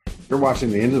You're watching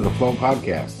the Into the Flow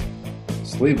podcast,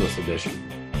 Sleeveless edition.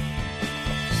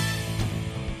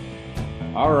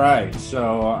 All right,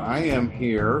 so I am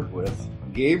here with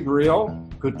Gabriel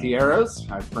Gutierrez.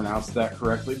 I pronounced that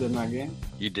correctly, didn't I, Gabe?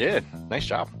 You did. Nice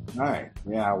job. All right.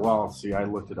 Yeah, well, see, I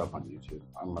looked it up on YouTube.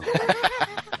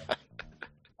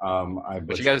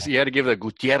 But you had to give the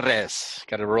Gutierrez.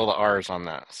 Got to roll the R's on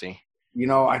that. See. You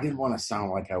know, I didn't want to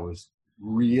sound like I was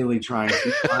really trying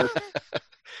to.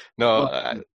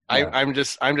 No, I'm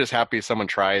just happy someone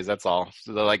tries. That's all.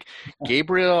 So they're like,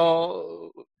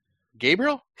 Gabriel.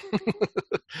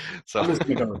 So I'm just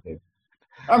gonna go with Gabe.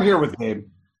 I'm here with Gabe.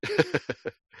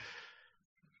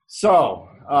 So,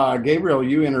 Gabriel,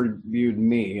 you interviewed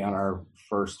me on our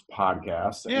first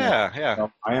podcast. Yeah.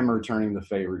 So I am returning the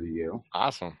favor to you.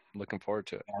 Awesome. Looking forward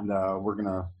to it. And we're going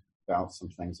to bounce some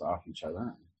things off each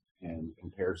other and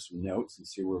compare some notes and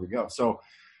see where we go. So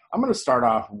I'm going to start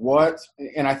off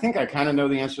and I think I kind of know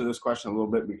the answer to this question a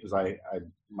little bit because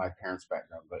my parents'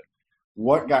 background, but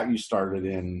what got you started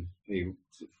in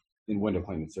window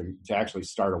cleaning, so to actually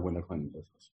start a window cleaning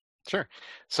business? Sure.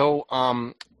 So,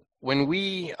 when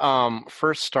we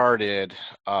first started,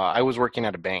 I was working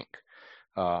at a bank,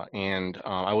 and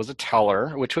I was a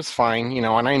teller, which was fine, and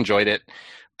I enjoyed it.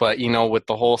 But, with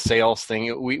the whole sales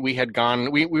thing, we had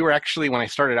gone, we were actually, when I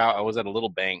started out, I was at a little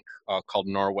bank called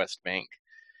Norwest Bank.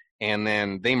 And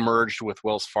then they merged with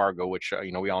Wells Fargo, which,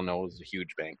 we all know is a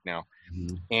huge bank now.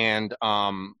 Mm-hmm. And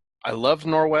I loved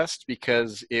Norwest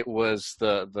because it was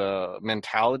the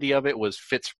mentality of it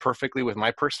fits perfectly with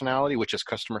my personality, which is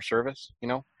customer service,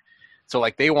 So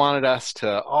like they wanted us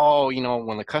to,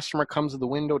 when the customer comes to the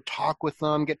window, talk with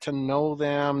them, get to know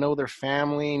them, know their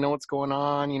family, know what's going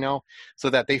on, so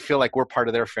that they feel like we're part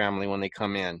of their family when they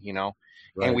come in,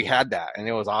 Right. And we had that, and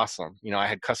it was awesome. I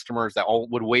had customers that all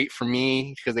would wait for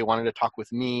me because they wanted to talk with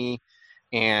me.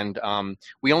 And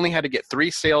we only had to get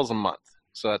 3 sales a month.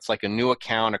 So that's like a new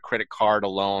account, a credit card, a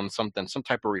loan, some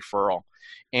type of referral.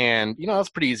 And, that's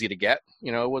pretty easy to get.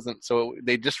 It wasn't, so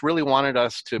they just really wanted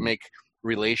us to make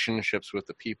relationships with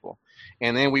the people.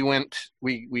 And then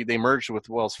they merged with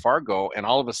Wells Fargo, and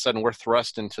all of a sudden we're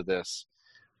thrust into this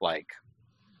like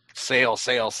sales.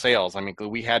 I mean,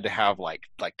 we had to have like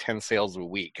 10 sales a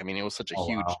week. I mean, it was such a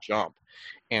huge jump.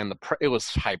 And it was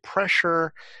high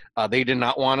pressure. They did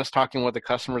not want us talking with the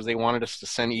customers. They wanted us to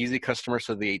send easy customers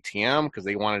to the ATM because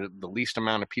they wanted the least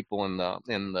amount of people in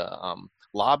the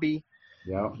lobby.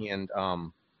 Yeah. And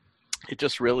it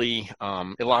just really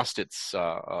it lost its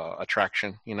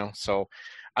attraction, So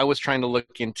I was trying to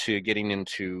look into getting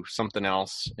into something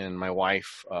else, and my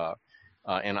wife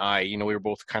and I, we were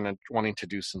both kind of wanting to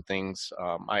do some things.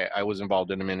 I was involved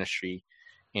in a ministry,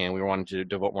 and we wanted to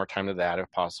devote more time to that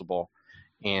if possible.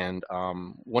 And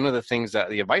one of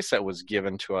the advice that was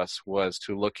given to us was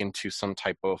to look into some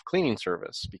type of cleaning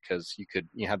service because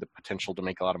you had the potential to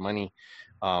make a lot of money,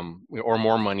 or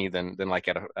more money than like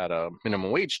at a minimum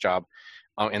wage job,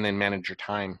 and then manage your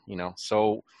time,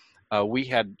 So we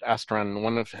had asked around.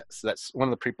 One of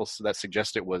the people that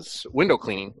suggested was window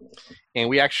cleaning, and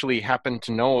we actually happened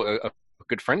to know a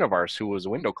good friend of ours who was a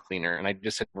window cleaner, and I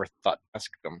just had never thought to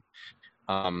ask him.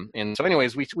 And so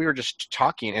anyways, we were just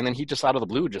talking, and then he just out of the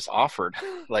blue just offered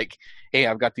like, hey,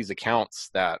 I've got these accounts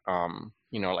that,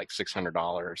 like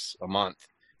 $600 a month.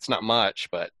 It's not much,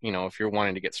 but if you're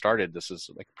wanting to get started, this is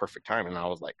like a perfect time. And I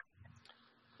was like,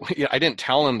 I didn't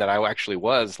tell him that I actually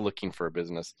was looking for a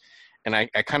business, and I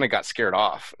kind of got scared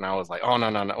off, and I was like, oh,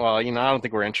 no. Well, I don't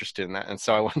think we're interested in that. And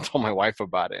so I went and told my wife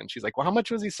about it, and she's like, well, how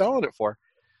much was he selling it for?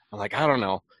 I'm like, I don't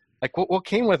know. Like, what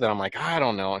came with it? I'm like, I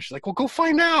don't know. And she's like, well, go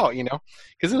find out,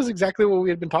 because it was exactly what we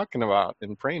had been talking about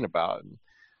and praying about. And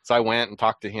so I went and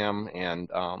talked to him, and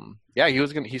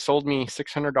he sold me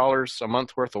 $600 a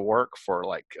month worth of work for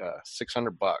like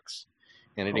 $600,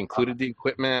 and it included the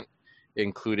equipment. It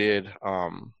included,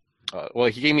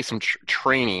 he gave me some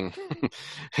training.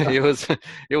 It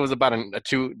was about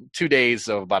 2 days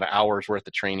of about an hour's worth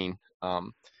of training.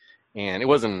 And it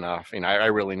wasn't enough. I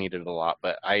really needed it a lot,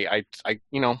 but I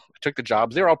took the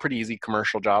jobs. They were all pretty easy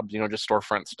commercial jobs, just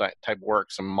storefront type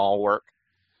work, some mall work.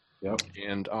 Yep.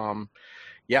 And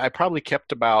I probably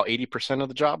kept about 80% of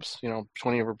the jobs.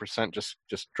 20%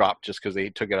 just dropped just because they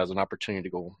took it as an opportunity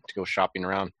to go shopping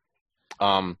around.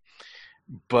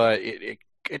 But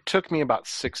it took me about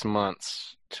 6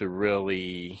 months to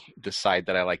really decide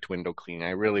that I liked window cleaning. I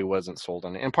really wasn't sold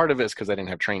on it. And part of it is because I didn't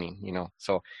have training,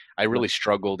 so I really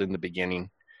struggled in the beginning.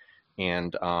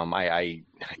 And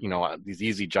these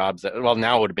easy jobs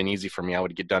now it would have been easy for me. I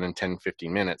would get done in 10,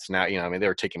 15 minutes. Now, they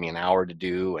were taking me an hour to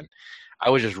do. And I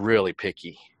was just really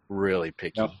picky,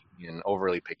 and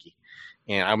overly picky.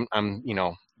 And I'm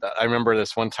I remember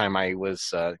this one time I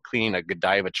was cleaning a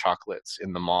Godiva chocolates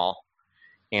in the mall,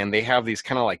 and they have these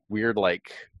kind of like weird,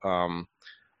 like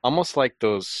almost like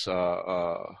those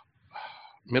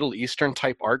Middle Eastern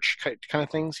type arch kind of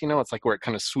things. It's like where it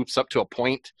kind of swoops up to a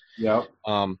point. Yep.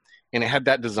 And it had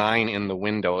that design in the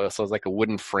window, so it was like a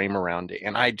wooden frame around it.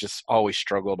 And I just always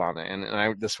struggled on it.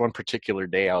 And this one particular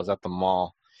day, I was at the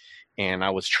mall, and I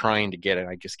was trying to get it.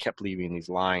 I just kept leaving these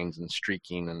lines and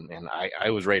streaking, and I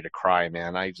was ready to cry,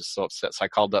 man. I was just so upset. So I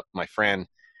called up my friend.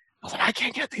 I was like, I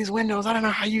can't get these windows. I don't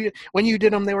know when you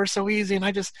did them, they were so easy.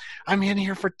 And I'm in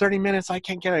here for 30 minutes. I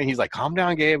can't get it. And he's like, calm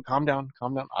down, Gabe, calm down.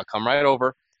 I'll come right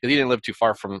over. Because he didn't live too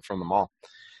far from the mall.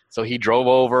 So he drove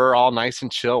over all nice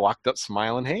and chill, walked up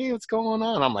smiling. Hey, what's going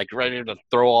on? I'm like ready to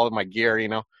throw all of my gear,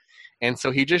 And so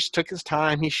he just took his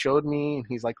time. He showed me, and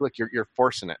he's like, look, you're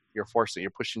forcing it. You're forcing it.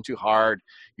 You're pushing too hard.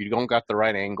 You don't got the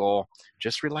right angle.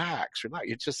 Just relax.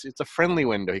 It's a friendly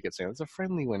window. He could say, it's a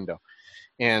friendly window.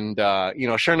 And,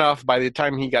 sure enough, by the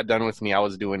time he got done with me, I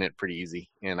was doing it pretty easy.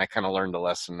 And I kind of learned a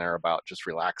lesson there about just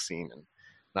relaxing and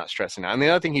not stressing out. And the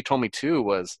other thing he told me too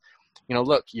was,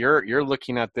 look, you're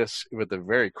looking at this with a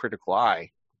very critical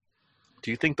eye. Do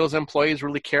you think those employees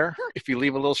really care if you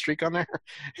leave a little streak on there?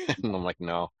 And I'm like,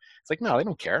 no. It's like, no, they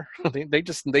don't care. They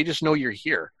just know you're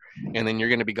here, and then you're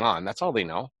going to be gone. That's all they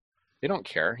know. They don't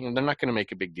care. They're not going to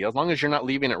make a big deal as long as you're not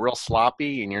leaving it real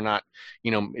sloppy, and you're not,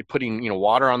 putting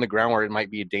water on the ground where it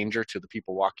might be a danger to the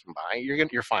people walking by.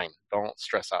 You're fine. Don't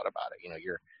stress out about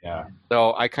it. Yeah.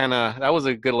 So that was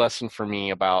a good lesson for me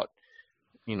about,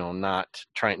 not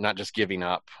just giving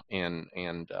up, and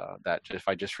that if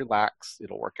I just relax,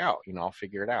 it'll work out. I'll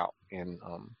figure it out. And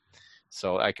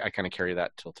so I kind of carry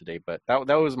that till today. But that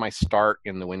was my start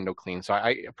in the window clean. So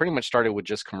I pretty much started with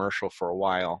just commercial for a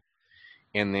while,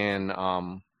 and then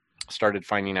started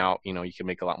finding out you can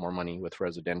make a lot more money with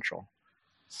residential.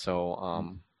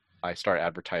 So I started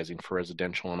advertising for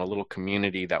residential in a little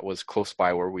community that was close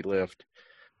by where we lived.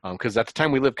 Because at the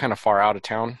time we lived kind of far out of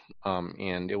town,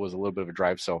 and it was a little bit of a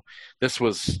drive. So this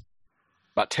was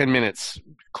about 10 minutes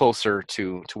closer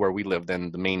to where we lived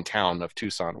than the main town of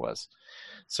Tucson was.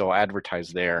 So I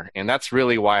advertised there. And that's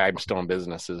really why I'm still in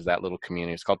business, is that little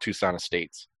community. It's called Tucson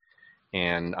Estates.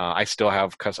 And I still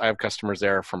have customers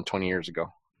there from 20 years ago.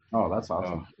 Oh, that's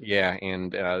awesome. Yeah,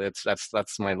 and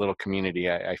that's my little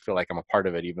community. I feel like I'm a part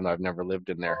of it, even though I've never lived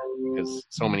in there, because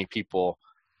so many people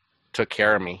took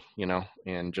care of me,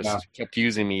 and just kept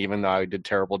using me, even though I did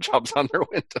terrible jobs on their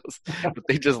windows. But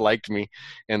they just liked me,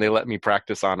 and they let me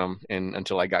practice on them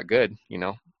until I got good,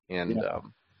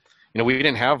 And we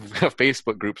didn't have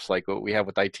Facebook groups like what we have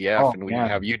with ITF, and we didn't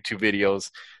have YouTube videos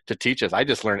to teach us. I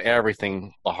just learned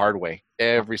everything the hard way,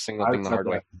 every single thing the hard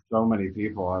way. So many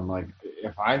people, I'm like,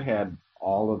 if I had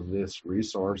all of this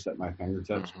resource at my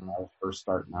fingertips when I was first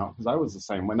starting out, because I was the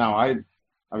same way. Now,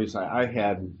 I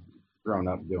had grown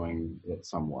up doing it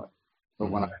somewhat,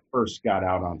 but when I first got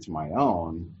out onto my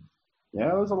own,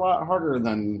 it was a lot harder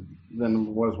than it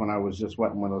was when I was just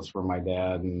wetting windows for my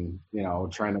dad and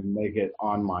trying to make it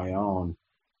on my own.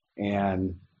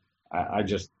 And I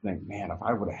just think, man, if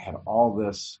I would have had all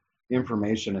this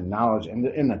information and knowledge and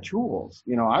the tools,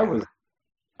 I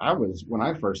was when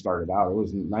I first started out, it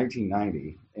was in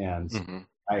 1990, and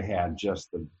I had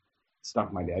just the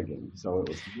stuff my dad gave me. So it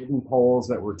was wooden poles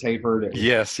that were tapered.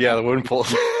 The wooden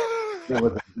poles. It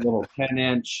was a little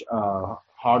 10-inch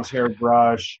hog's hair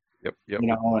brush. Yep. In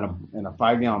a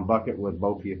 5-gallon bucket with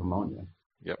Bo Peep ammonia.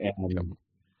 Yep. And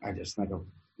I just think of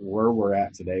where we're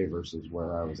at today versus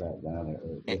where I was at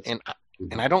then.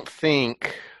 And I don't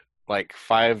think like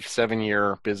 5-7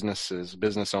 year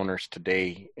business owners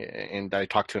today, and I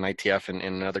talk to in ITF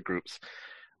and other groups,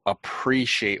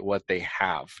 appreciate what they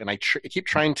have. And I keep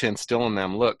trying to instill in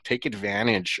them, look, take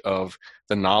advantage of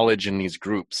the knowledge in these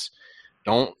groups.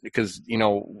 Don't, because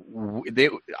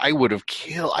I would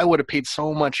have paid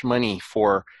so much money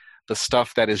for the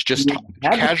stuff that is just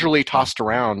casually tossed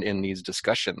around in these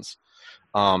discussions.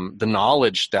 The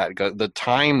knowledge the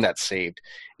time that's saved,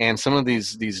 and some of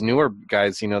these newer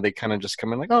guys, they kind of just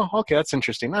come in like, oh, okay, that's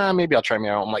interesting. Maybe I'll try me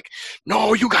out. I'm like,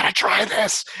 no, you got to try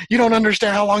this. You don't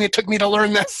understand how long it took me to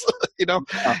learn this,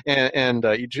 and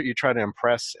you try to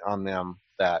impress on them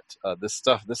that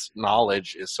this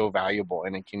knowledge is so valuable,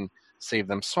 and it can save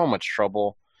them so much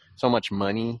trouble, so much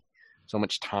money, so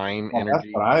much time, energy.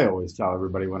 That's what I always tell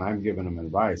everybody when I'm giving them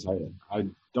advice. I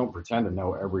don't pretend to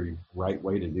know every right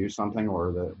way to do something,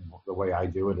 or the way I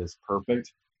do it is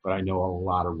perfect, but I know a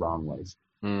lot of wrong ways.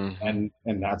 And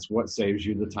that's what saves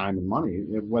you the time and money,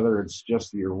 whether it's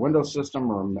just your window system,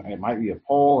 or it might be a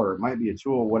pole, or it might be a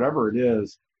tool, whatever it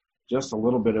is, just a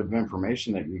little bit of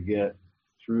information that you get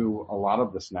through a lot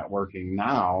of this networking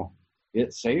now,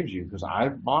 it saves you, because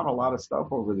I've bought a lot of stuff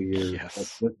over the years that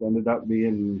Yes. just ended up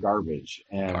being garbage.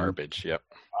 And Garbage. Yep.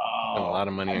 Spent a oh, lot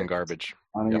of money I on didn't garbage.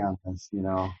 spend money Yep. on this, you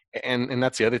know. And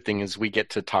that's the other thing is we get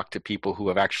to talk to people who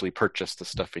have actually purchased the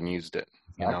stuff and used it,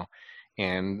 you Exactly. know.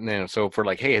 And then so if we're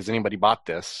like, hey, has anybody bought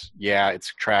this? Yeah,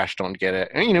 it's trash, don't get it.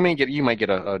 And you might get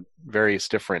a various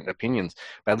different opinions,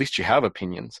 but at least you have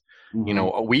opinions.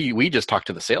 Hmm. We just talk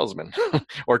to the salesman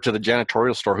or to the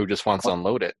janitorial store who just wants to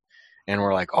unload it. And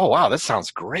we're like, oh wow, that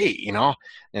sounds great. And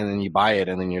then you buy it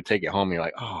and then you take it home and you're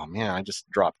like, oh man, I just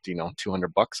dropped,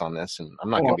 $200 on this and I'm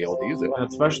not gonna Well, be able to use it.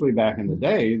 especially back in the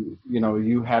day,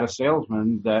 you had a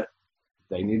salesman that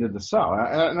they needed to sell.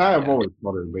 And I've Yeah. always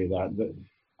told everybody that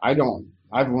I don't,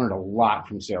 I've learned a lot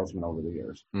from salesmen over the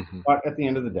years. Hmm. But at the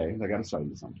end of the day, they got to sell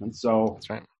you something. So, That's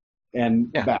right.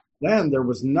 and Yeah. back then, there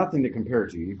was nothing to compare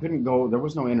it to. You couldn't go, there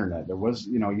was no internet. There was,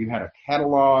 you had a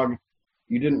catalog.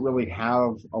 You didn't really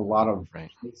have a lot of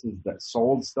Right. places that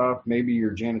sold stuff. Maybe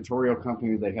your janitorial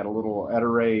company, they had a little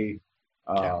Eteray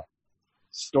Yeah.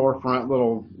 storefront,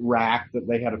 little rack that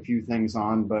they had a few things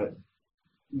on, but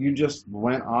you just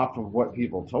went off of what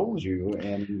people told you,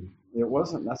 and it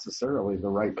wasn't necessarily the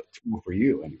right tool for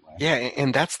you anyway. Yeah,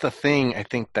 and that's the thing I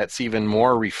think that's even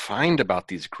more refined about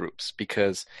these groups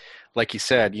because, like you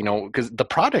said, because the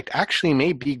product actually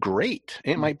may be great.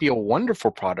 It might be a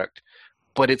wonderful product,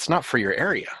 but it's not for your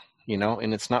area,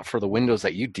 and it's not for the windows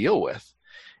that you deal with.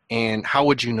 And how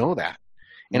would you know that?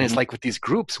 And Mm-hmm. it's like with these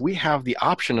groups, we have the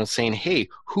option of saying, hey,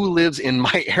 who lives in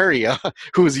my area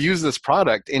who's used this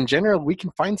product? In general, we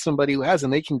can find somebody who has,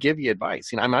 and they can give you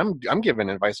advice. I'm giving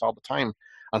advice all the time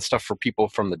on stuff for people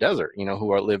from the desert,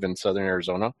 who live in Southern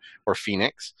Arizona or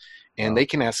Phoenix. And Yeah. they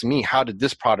can ask me, how did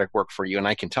this product work for you? And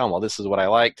I can tell them, well, this is what I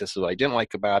liked. This is what I didn't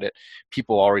like about it.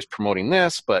 People are always promoting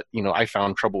this, but, I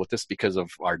found trouble with this because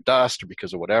of our dust or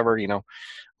because of whatever.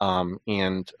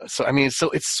 And so,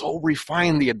 it's so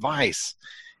refined, the advice.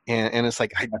 And it's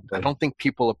like, I Exactly. don't think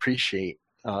people appreciate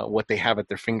what they have at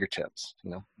their fingertips.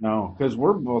 No, because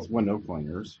we're both window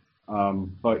cleaners.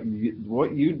 But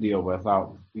what you deal with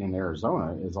out in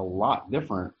Arizona is a lot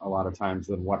different a lot of times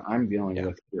than what I'm dealing Yeah.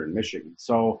 with here in Michigan.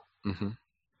 So Hmm.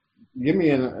 give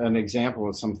me an example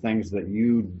of some things that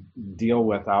you deal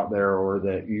with out there, or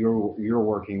that you're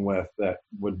working with, that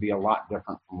would be a lot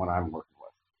different from what I'm working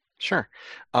with. Sure.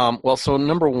 Well, so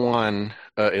number one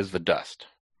is the dust.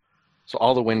 So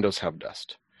all the windows have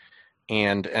dust.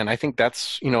 And I think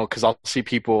that's, because I'll see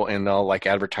people and they'll like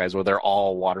advertise where they're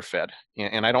all water fed.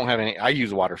 And I don't have any, I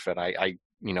use water fed. I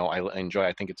enjoy,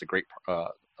 I think it's a great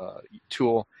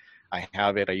tool. I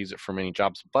have it. I use it for many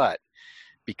jobs. But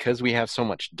because we have so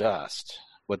much dust,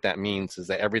 what that means is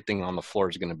that everything on the floor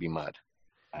is going to be mud.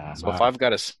 So if Uh-huh. I've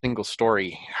got a single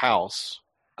story house,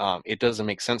 it doesn't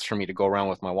make sense for me to go around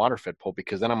with my water fed pole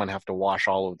because then I'm going to have to wash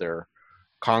all of their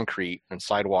concrete and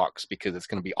sidewalks because it's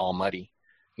going to be all muddy,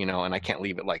 and I can't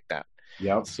leave it like that.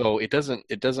 Yep. So it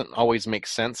doesn't always make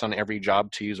sense on every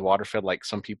job to use water fed like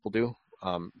some people do.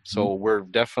 So we're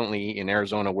definitely in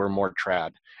Arizona, we're more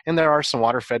trad, and there are some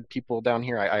water fed people down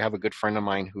here. I have a good friend of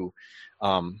mine who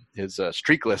is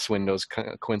streakless windows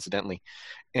coincidentally,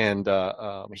 and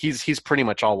he's pretty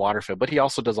much all water fed, but he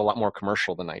also does a lot more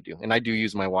commercial than I do, and I do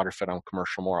use my water fed on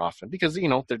commercial more often because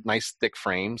they're nice thick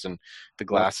frames and the Yep.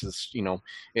 glass is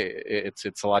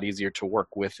it's a lot easier to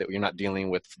work with it. You're not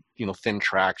dealing with thin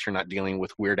tracks, you're not dealing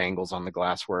with weird angles on the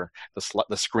glass where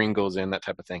the screen goes in, that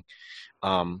type of thing.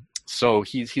 So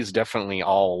he's definitely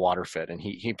all water fed, and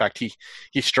he in fact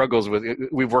he struggles with.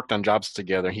 We've worked on jobs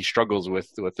together. He struggles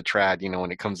with the trad,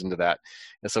 when it comes into that,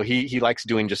 and so he likes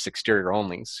doing just exterior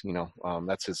onlys.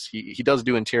 That's his. He does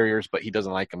do interiors, but he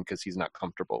doesn't like them because he's not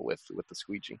comfortable with the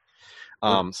squeegee.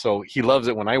 So he loves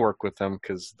it when I work with him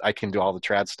because I can do all the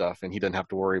trad stuff, and he doesn't have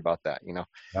to worry about that. Yep.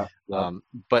 Yep.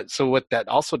 But so what that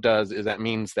also does is that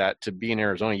means that to be in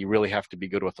Arizona, you really have to be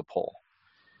good with the pole.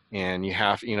 And you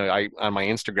have, I on my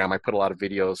Instagram, I put a lot of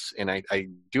videos, and I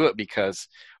do it because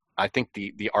I think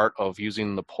the art of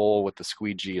using the pole with the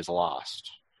squeegee is lost.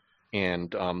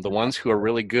 And the ones who are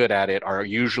really good at it are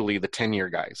usually the 10-year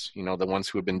guys, the ones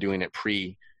who have been doing it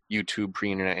pre-YouTube,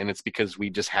 pre-internet, and it's because we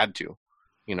just had to,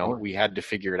 we had to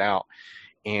figure it out.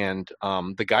 And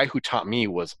the guy who taught me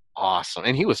was awesome,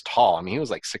 and he was tall. I mean, he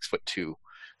was like 6'2".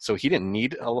 So he didn't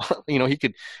need a lot, he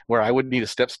could, where I would need a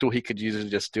step stool, he could usually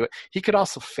just do it. He could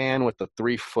also fan with the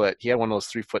 3-foot. He had one of those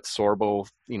 3-foot Sorbo,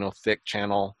 thick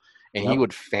channel, and he Yep.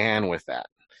 would fan with that.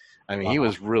 I mean, he Wow.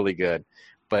 was really good,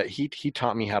 but he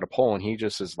taught me how to pull, and he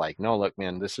just is like, no, look,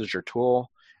 man, this is your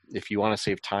tool. If you want to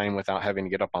save time without having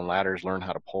to get up on ladders, learn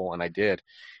how to pull. And I did.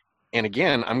 And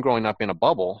again, I'm growing up in a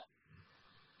bubble.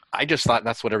 I just thought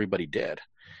that's what everybody did.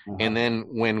 Uh-huh. And then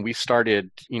when we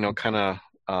started, kind of,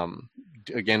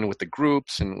 again, with the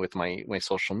groups and with my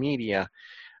social media,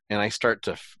 and I start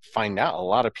to find out a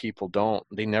lot of people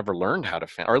they never learned how to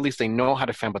fan, or at least they know how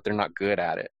to fan, but they're not good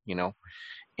at it.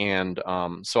 And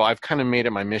so I've kind of made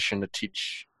it my mission to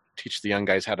teach the young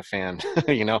guys how to fan,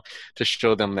 to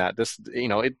show them that this,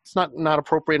 it's not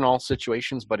appropriate in all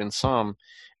situations, but in some,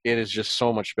 it is just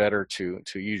so much better to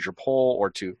use your pole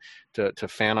or to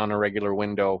fan on a regular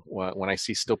window. When I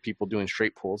see still people doing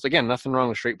straight pulls, again, nothing wrong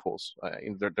with straight pulls.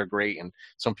 They're great, and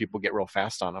some people get real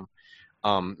fast on them.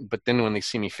 But then when they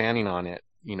see me fanning on it,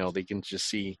 they can just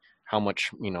see how much,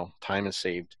 time is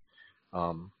saved.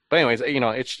 But anyways,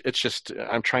 it's just,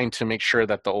 I'm trying to make sure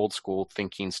that the old school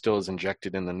thinking still is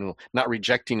injected in the new, not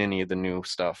rejecting any of the new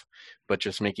stuff, but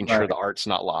just making sure Right. the art's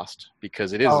not lost,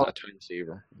 because it is Oh, a time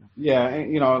saver. yeah,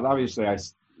 and, obviously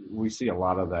we see a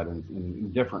lot of that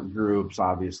in different groups,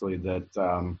 obviously,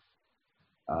 that,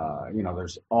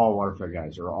 there's all waterfed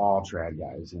guys or all trad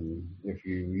guys. And if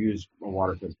you use a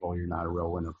waterfed pole, you're not a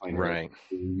real window cleaner. Right.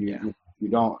 If you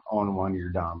don't own one, you're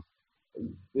dumb.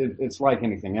 It's like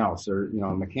anything else. A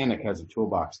mechanic has a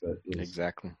toolbox that is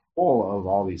Exactly full of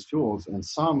all these tools, and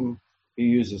some he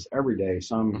uses every day,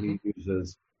 some mm-hmm. he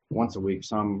uses once a week,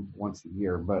 some once a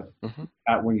year. But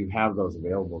mm-hmm. when you have those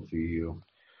available to you,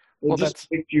 it just That's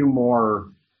makes you more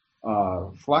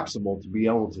flexible to be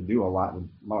able to do a lot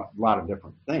of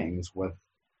different things with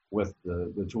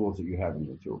the tools that you have in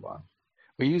your toolbox.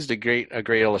 we used a great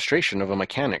illustration of a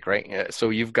mechanic, right? So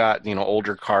you've got,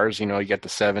 older cars, you got the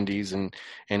 70s and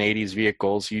 80s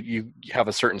vehicles. You have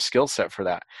a certain skill set for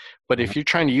that. But if you're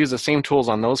trying to use the same tools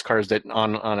on those cars that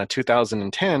on a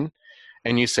 2010,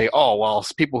 and you say, oh, well,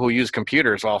 people who use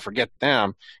computers, well, forget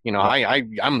them.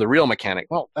 I'm the real mechanic.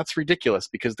 Well, that's ridiculous,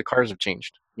 because the cars have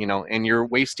changed, and you're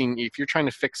wasting, if you're trying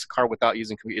to fix a car without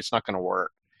using computer, it's not going to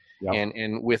work. Yep.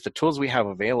 And with the tools we have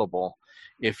available,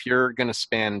 if you're going to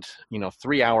spend,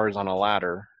 3 hours on a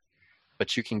ladder,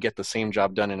 but you can get the same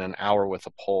job done in an hour with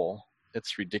a pole,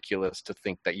 it's ridiculous to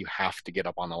think that you have to get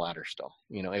up on the ladder still.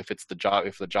 If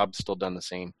the job's still done the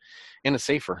same, and it's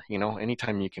safer.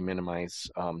 Anytime you can minimize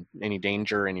any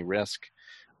danger, any risk,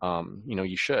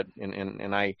 you should.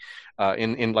 And I,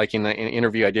 in the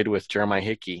interview I did with Jeremiah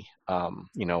Hickey,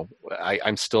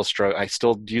 I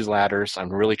still use ladders.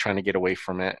 I'm really trying to get away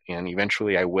from it, and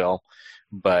eventually I will.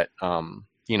 But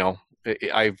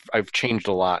I've changed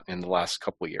a lot in the last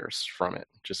couple of years from it.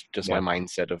 Just my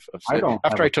mindset of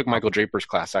after I took Michael Draper's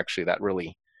class, actually, that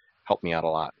really helped me out a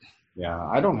lot. Yeah,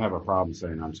 I don't have a problem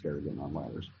saying I'm scared of getting on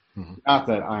ladders. Mm-hmm. Not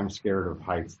that I'm scared of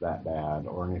heights that bad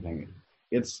or anything.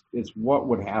 It's what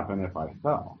would happen if I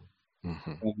fell.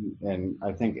 Mm-hmm. And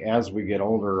I think as we get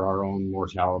older, our own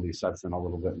mortality sets in a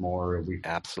little bit more. We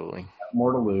absolutely have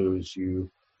more to lose.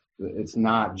 It's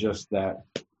not just that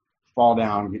fall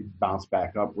down, bounce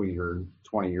back up when you're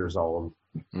 20 years old.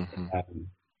 Mm-hmm. And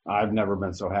I've never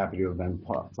been so happy to have been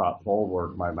taught pole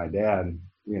work by my dad,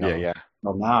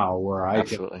 till now, where I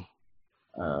absolutely.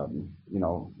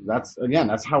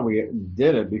 That's how we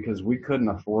did it, because we couldn't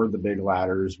afford the big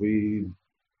ladders.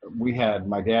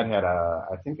 My dad had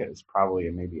I think it was probably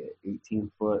maybe an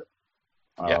 18-foot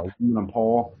aluminum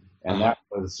pole, and that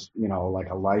was,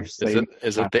 like a life-saving.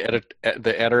 Is it the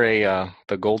Ettore,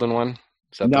 the golden one?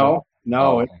 No.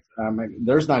 Oh.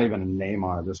 There's not even a name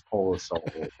on it. This pole is so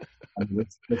old.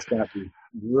 It's got these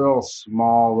real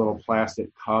small little plastic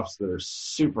cuffs that are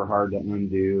super hard to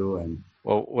undo. And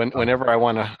well, whenever I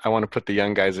want to put the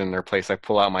young guys in their place, I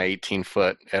pull out my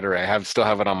 18-foot Ettore. I still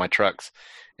have it on my trucks,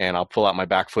 and I'll pull out my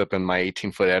backflip and my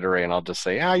 18-foot Ettore, and I'll just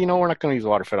say, we're not going to use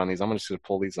water fed on these. I'm just going to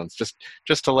pull these ones just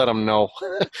to let them know,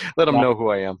 know who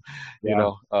I am,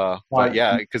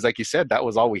 But because like you said, that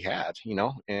was all we had,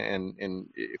 and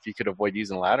if you could avoid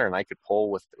using a ladder and I could pull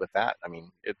with that, I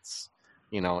mean, it's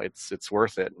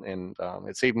worth it, and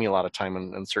it saved me a lot of time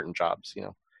in certain jobs,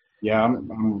 Yeah,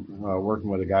 I'm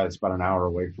working with a guy that's about an hour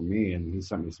away from me, and he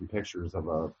sent me some pictures of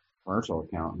a commercial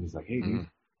account, and he's like, "Hey,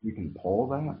 you can pull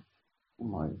that?"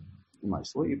 I'm like, in my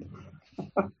sleep.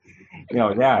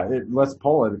 Let's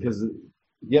pull it, because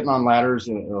getting on ladders,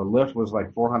 a lift was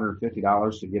like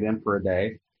 $450 to get in for a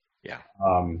day. Yeah.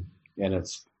 And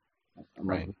it's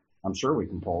right. I'm sure we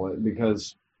can pull it,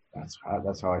 because that's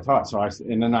how I taught. So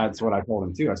that's what I told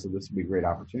him too. I said, this would be a great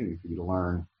opportunity for you to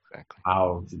learn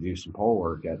how to do some pole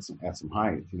work at some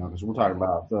height, because we're talking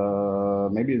about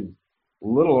maybe a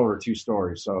little over 2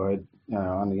 stories. So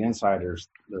on the inside there's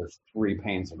 3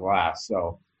 panes of glass.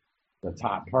 So the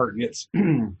top part gets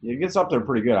up there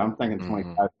pretty good. I'm thinking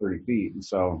 25, 30 feet. And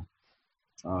so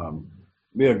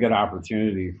be a good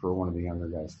opportunity for one of the younger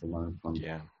guys to learn from.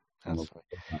 Yeah. That's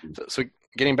funny. So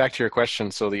getting back to your question,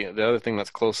 so the other thing that's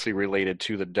closely related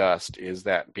to the dust is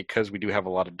that because we do have a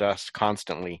lot of dust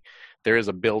constantly, there is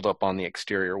a buildup on the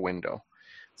exterior window.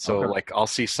 So Okay. like I'll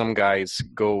see some guys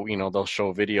go, they'll show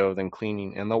a video of them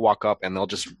cleaning and they'll walk up and they'll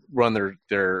just run their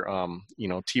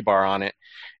T-bar on it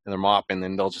and their mop and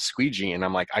then they'll just squeegee and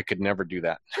I'm like, I could never do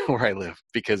that where I live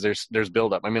because there's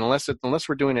buildup. I mean, unless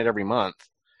we're doing it every month,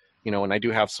 and I do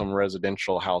have some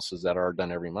residential houses that are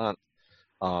done every month.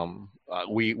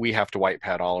 We have to white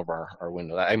pad all of our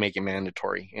windows. I make it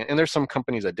mandatory. And there's some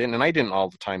companies that didn't, and I didn't all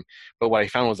the time. But what I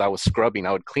found was I was scrubbing.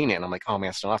 I would clean it, and I'm like, oh man,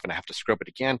 it's still off, and I have to scrub it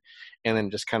again. And then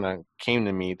it just kind of came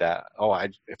to me that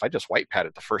if I just white pad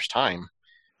it the first time,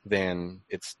 then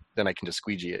I can just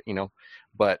squeegee it.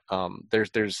 But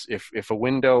there's if a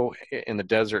window in the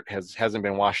desert hasn't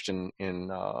been washed in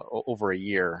over a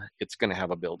year, it's going to have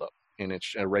a buildup, and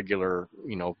it's a regular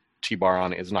T-bar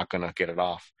on it is not going to get it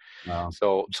off. Wow.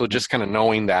 So just kind of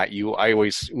knowing that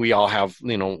we all have,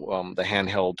 the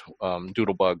handheld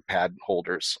doodlebug pad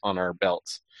holders on our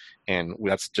belts. And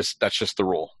that's just the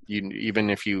rule. Even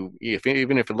if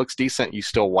it looks decent, you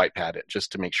still white pad it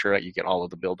just to make sure that you get all of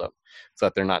the buildup so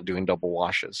that they're not doing double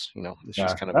washes. It's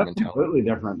just kind of a mentality. Completely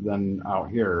different than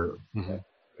out here.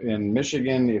 Mm-hmm. In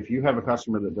Michigan, if you have a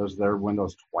customer that does their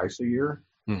windows twice a year,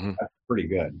 mm-hmm. that's pretty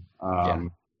good.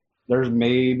 There's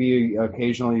maybe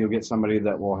occasionally you'll get somebody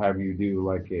that will have you do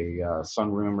like a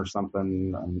sunroom or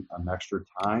something an extra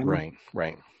time.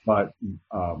 Right. But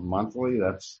monthly,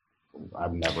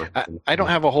 I've never. I don't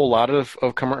have a whole lot of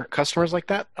customers like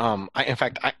that. In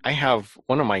fact, I have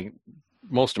one of my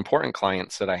most important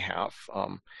clients that I have.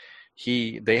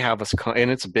 They have us,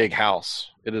 and it's a big house.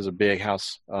 It is a big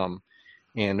house,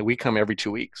 and we come every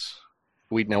 2 weeks.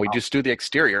 We just do the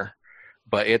exterior.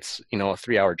 But it's, a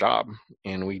 3-hour job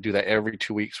and we do that every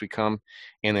 2 weeks. We come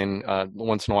and then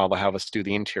once in a while they'll have us do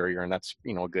the interior and that's,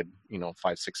 a good,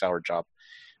 5-6 hour job.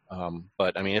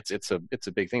 But I mean, it's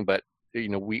a big thing, but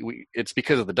it's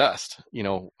because of the dust,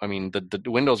 I mean, the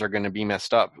windows are going to be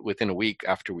messed up within a week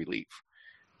after we leave.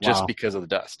 Just because of the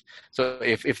dust. So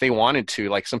if they wanted to,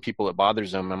 like some people it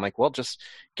bothers them, I'm like, well, just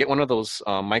get one of those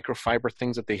microfiber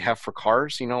things that they have for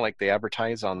cars, like they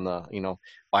advertise on the,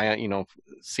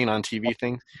 seen on TV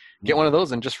things. Get one of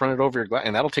those and just run it over your glass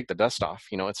and that'll take the dust off.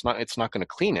 It's not going to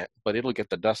clean it, but it'll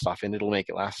get the dust off and it'll make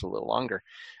it last a little longer.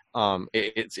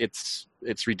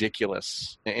 It's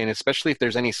ridiculous. And especially if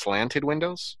there's any slanted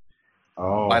windows.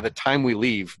 By the time we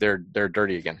leave, they're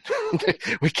dirty again.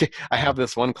 I have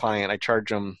this one client. I charge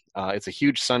them. It's a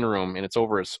huge sunroom, and it's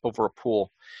over a pool,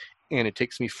 and it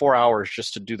takes me 4 hours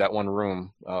just to do that one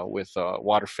room with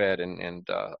water fed, and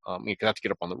you have to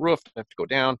get up on the roof, have to go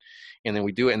down, and then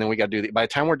we do it, and then we got to do by the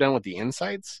time we're done with the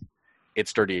insides,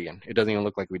 it's dirty again. It doesn't even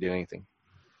look like we did anything.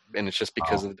 And it's just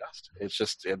because of the dust.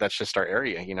 That's just our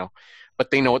area,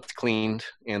 but they know it's cleaned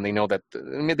and they know that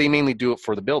they mainly do it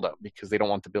for the buildup because they don't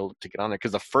want the buildup to get on there.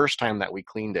 Because the first time that we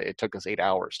cleaned it, it took us 8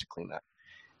 hours to clean that.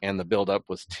 And the buildup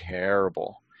was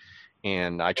terrible.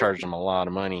 And I charged them a lot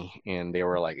of money and they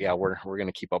were like, yeah, we're going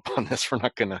to keep up on this. We're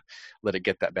not going to let it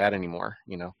get that bad anymore,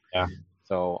 Yeah.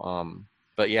 So,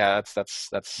 but yeah, that's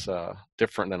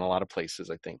different than a lot of places,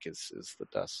 I think is the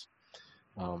dust.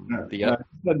 You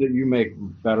said that you make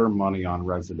better money on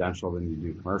residential than you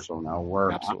do commercial. Now, where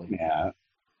Absolutely. I'm at,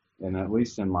 and at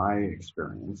least in my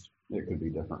experience, it could be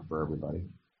different for everybody.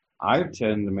 I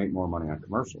tend to make more money on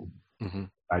commercial. Mm-hmm.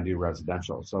 I do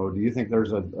residential. So, do you think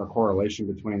there's a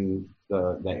correlation between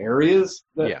the areas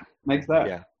that make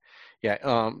that? Yeah.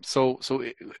 So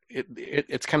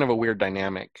it's kind of a weird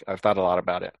dynamic. I've thought a lot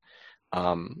about it.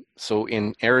 So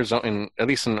in Arizona, at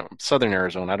least in southern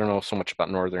Arizona, I don't know so much about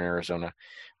northern Arizona,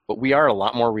 but we are a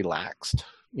lot more relaxed,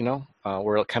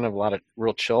 we're kind of a lot of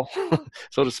real chill,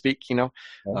 so to speak, and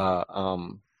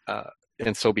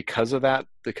so because of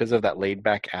that laid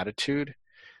back attitude,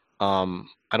 I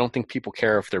don't think people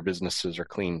care if their businesses are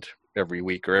cleaned every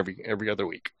week or every other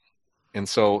week. And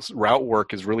so route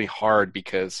work is really hard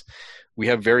because we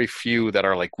have very few that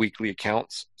are like weekly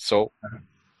accounts. So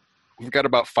we've got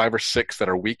about 5 or 6 that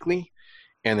are weekly,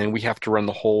 and then we have to run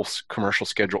the whole commercial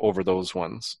schedule over those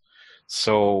ones.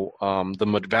 So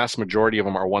the vast majority of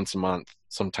them are once a month,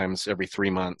 sometimes every 3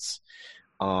 months.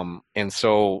 And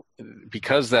so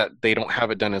because that they don't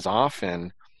have it done as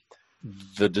often,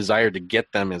 the desire to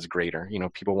get them is greater.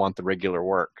 People want the regular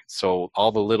work. So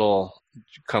all the little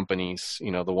companies,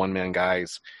 the one-man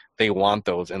guys, they want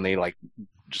those, and they like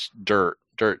just dirt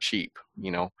cheap,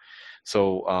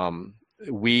 So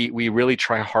we really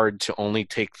try hard to only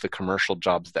take the commercial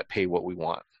jobs that pay what we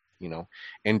want,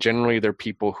 and generally they're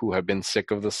people who have been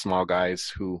sick of the small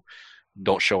guys who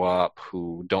don't show up,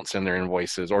 who don't send their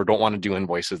invoices or don't want to do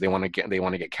invoices. They want to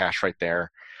get cash right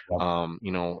there. Yep.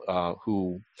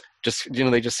 Who just,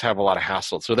 they just have a lot of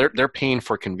hassle. So they're paying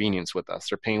for convenience with us.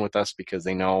 They're paying with us because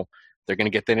they know they're going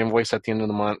to get that invoice at the end of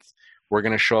the month. We're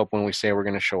going to show up when we say we're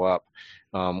going to show up.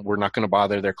 We're not going to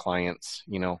bother their clients,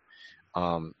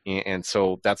 and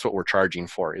so that's what we're charging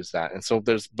for, is that. And so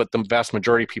but the vast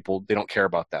majority of people, they don't care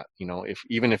about that.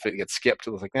 Even if it gets skipped,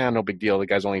 it's like, no big deal. The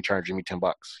guy's only charging me $10,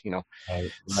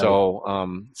 Right.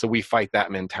 So we fight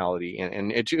that mentality.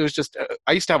 And it was just,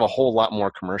 I used to have a whole lot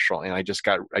more commercial, and I just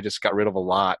got rid of a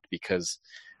lot because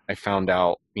I found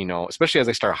out, especially as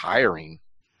I started hiring,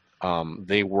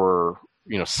 they were,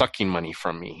 sucking money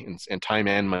from me, and time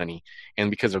and money. And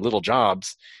because they're little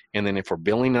jobs, and then if we're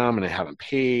billing them and they haven't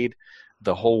paid,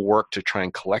 the whole work to try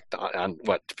and collect on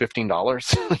what,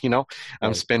 $15,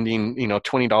 I'm spending,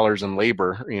 $20 in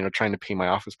labor, trying to pay my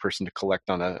office person to collect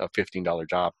on a $15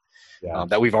 job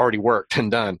that we've already worked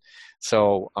and done.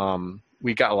 So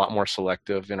we got a lot more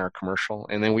selective in our commercial.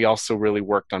 And then we also really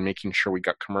worked on making sure we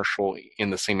got commercial in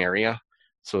the same area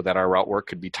so that our route work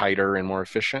could be tighter and more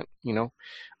efficient.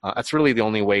 That's really the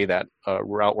only way that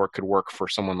route work could work for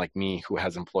someone like me who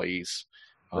has employees.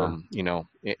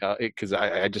 Because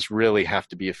I just really have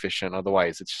to be efficient.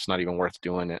 Otherwise, it's just not even worth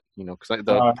doing it, because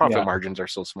the profit margins are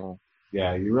so small.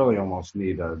 Yeah, you really almost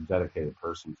need a dedicated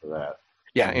person for that.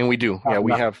 Yeah, and we do. Yeah,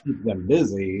 we have. Keep them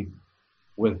busy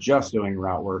with just doing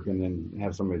route work, and then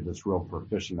have somebody that's real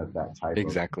proficient at that type.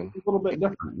 Exactly. It's a little bit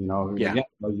different, Yeah. Again,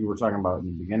 like you were talking about in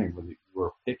the beginning, where you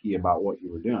were picky about what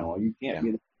you were doing. Well, you can't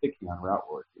be picky on route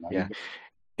work. Yeah.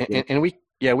 And we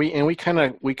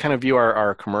kind of view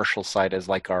our commercial side as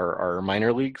like our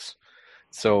minor leagues.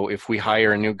 So if we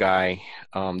hire a new guy,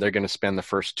 they're going to spend the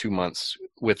first 2 months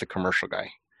with the commercial guy,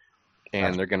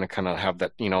 and they're going to kind of have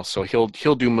that, so he'll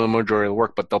do the majority of the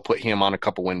work, but they'll put him on a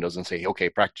couple windows and say, okay,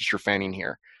 practice your fanning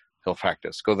here. He'll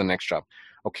practice. Go to the next job.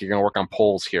 Okay, you're going to work on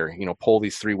poles here. Pull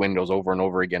these 3 windows over and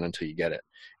over again until you get it.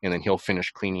 And then he'll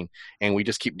finish cleaning. And we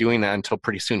just keep doing that until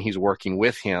pretty soon he's working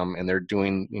with him, and they're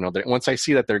doing, once I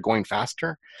see that they're going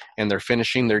faster and they're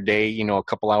finishing their day, a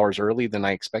couple hours early than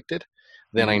I expected,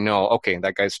 then I know, okay,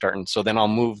 that guy's starting. So then I'll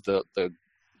move the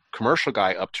commercial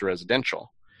guy up to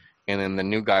residential, and then the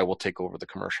new guy will take over the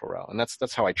commercial route. And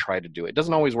that's how I try to do it. It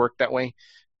doesn't always work that way,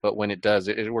 but when it does,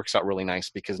 it works out really nice,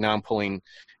 because now I'm pulling,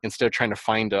 instead of trying to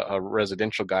find a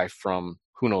residential guy from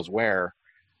who knows where,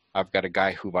 I've got a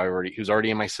guy who's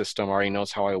already in my system, already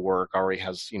knows how I work, already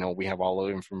has, we have all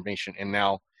the information, and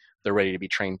now they're ready to be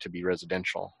trained to be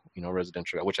residential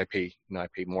guy, which I pay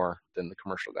more than the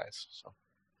commercial guys. So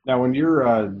now, when you're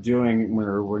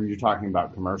when you're talking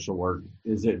about commercial work,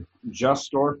 is it just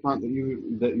storefront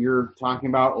that you're talking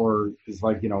about, or is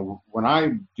when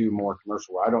I do more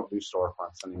commercial, I don't do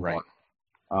storefronts anymore. Right.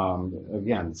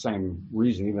 Again, same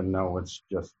reason, even though it's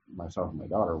just myself and my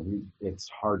daughter, it's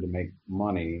hard to make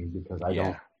money because I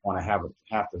don't want to have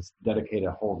to dedicate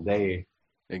a whole day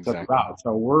to the route.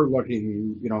 So we're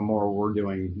looking, we're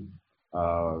doing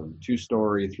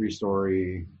 2-story,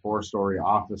 3-story, 4-story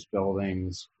office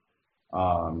buildings.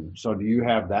 So do you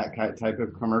have that type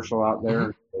of commercial out there?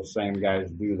 Mm-hmm. Those same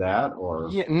guys do that, or?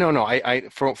 Yeah, no. I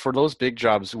for those big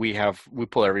jobs, we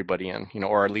pull everybody in,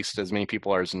 or at least as many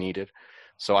people are as needed.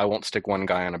 So I won't stick one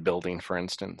guy on a building, for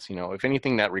instance. If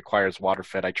anything that requires water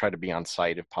fed, I try to be on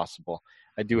site if possible.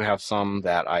 I do have some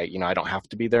that I don't have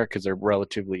to be there because they're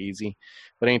relatively easy.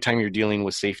 But anytime you're dealing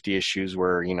with safety issues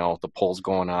where, the pole's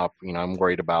going up, I'm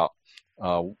worried about,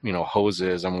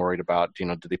 hoses. I'm worried about,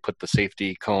 did they put the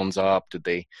safety cones up? Did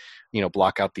they,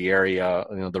 block out the area,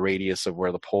 the radius of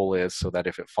where the pole is, so that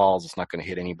if it falls, it's not going to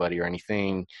hit anybody or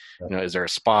anything. Is there a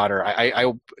spotter?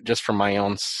 I just for my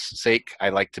own sake, I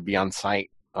like to be on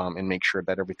site and make sure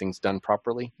that everything's done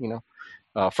properly,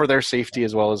 for their safety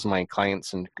as well as my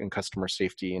clients and customer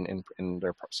safety and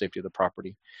their safety of the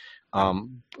property.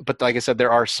 But like I said,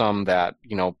 there are some that,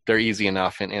 they're easy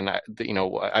enough. And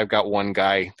I've got one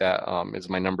guy that is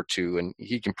my number 2, and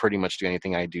he can pretty much do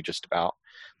anything I do just about.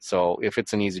 So if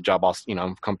it's an easy job,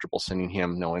 I'm comfortable sending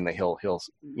him knowing that he'll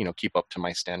keep up to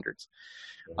my standards.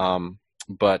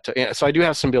 But so I do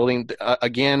have some building.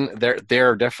 Again,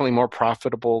 they're definitely more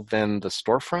profitable than the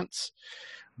storefronts,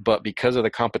 but because of the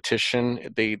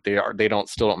competition, they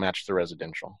still don't match the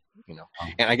residential,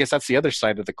 And I guess that's the other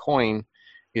side of the coin,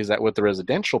 is that with the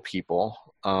residential people,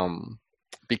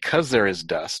 because there is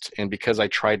dust, and because I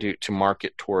try to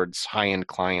market towards high-end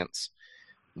clients,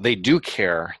 they do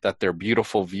care that their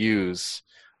beautiful views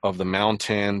of the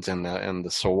mountains and the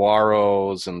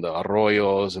saguaros and the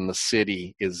arroyos and the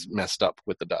city is messed up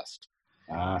with the dust.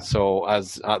 So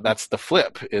as that's the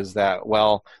flip, is that,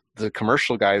 well, the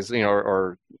commercial guys,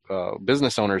 or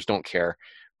business owners don't care,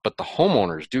 but the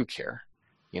homeowners do care,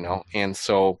 and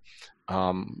so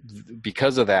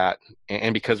because of that,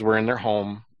 and because we're in their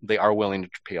home, they are willing to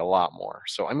pay a lot more.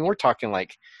 So I mean, we're talking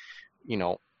like, you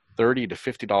know, $30 to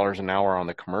 $50 an hour on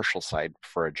the commercial side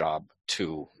for a job,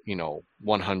 to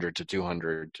 100 to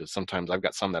 200 to, sometimes I've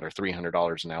got some that are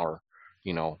 $300 an hour,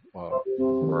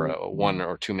 for a one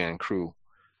or two man crew,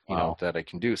 Wow. that I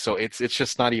can do. So it's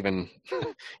just not even,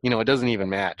 it doesn't even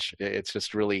match. It's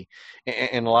just really,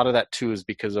 and a lot of that too is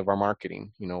because of our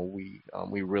marketing. We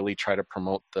really try to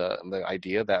promote the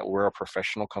idea that we're a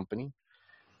professional company,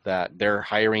 that they're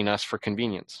hiring us for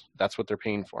convenience. That's what they're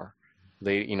paying for.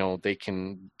 They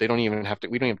don't even have to,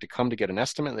 we don't have to come to get an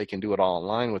estimate. They can do it all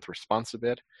online with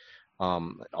Responsibid.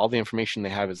 All the information they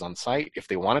have is on site. If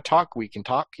they want to talk, we can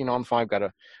talk, on the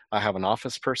phone. I have an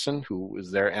office person who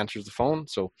is there, answers the phone.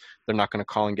 So they're not going to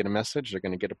call and get a message. They're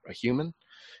going to get a human,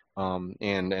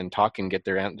 and talk and get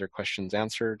their questions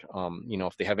answered.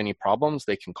 If they have any problems,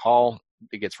 they can call.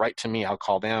 It gets right to me. I'll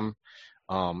call them.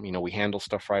 We handle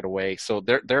stuff right away. So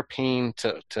they're paying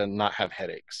to not have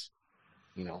headaches,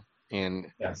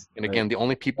 and Yes. again, the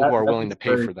only people who are willing to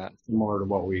pay for that. Similar to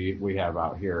what we have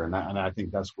out here, and I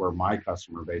think that's where my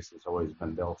customer base has always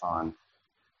been built on.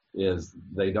 Is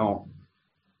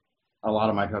a lot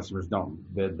of my customers don't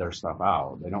bid their stuff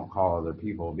out. They don't call other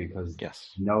people because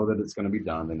Yes. they know that it's going to be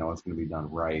done. They know it's going to be done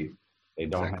right. They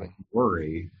don't Exactly. have to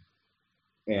worry,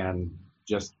 and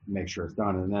just make sure it's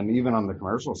done. And then even on the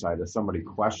commercial side, if somebody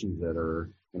questions it,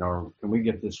 or can we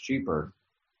get this cheaper?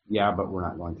 Yeah, but we're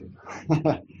not going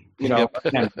to. Yep.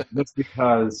 Again, just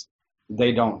because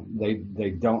they don't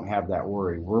have that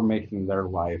worry. We're making their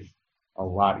life a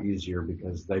lot easier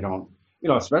because they don't,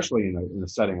 especially in a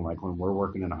setting like when we're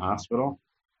working in a hospital,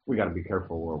 we got to be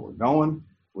careful where we're going.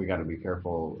 We got to be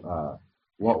careful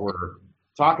what we're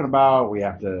talking about. We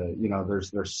have to,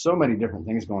 there's so many different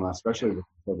things going on, especially with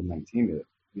COVID-19.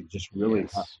 You just really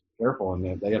have to be careful.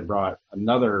 And they had brought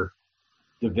another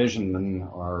division,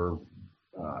 or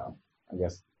I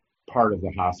guess part of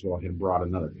the hospital had brought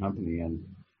another company in,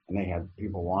 and they had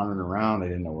people wandering around. They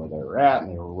didn't know where they were at,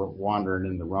 and they were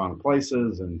wandering in the wrong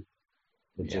places, and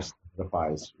it just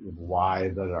defies why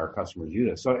that our customers use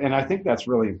it. So, and I think that's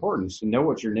really important, is to know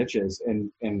what your niche is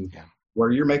and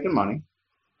where you're making money.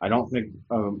 I don't think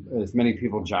as many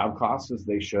people job costs as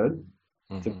they should,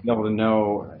 to be able to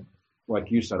know,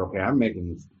 like you said, okay, I'm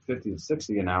making 50 to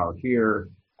 60 an hour here.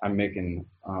 I'm making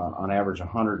on average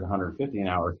 100 to 150 an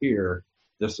hour here.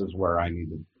 This is where I need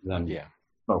to then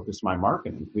focus my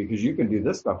marketing, because you can do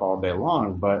this stuff all day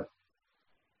long, but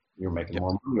you're making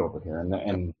more money over here, and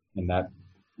that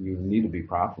you need to be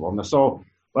profitable. And so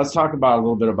let's talk about a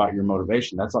little bit about your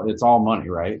motivation. It's all money,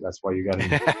 right? That's why you got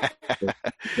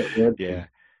to. Yeah.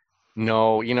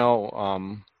 No,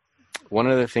 one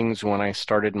of the things when I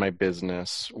started my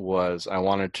business was I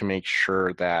wanted to make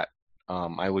sure that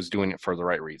I was doing it for the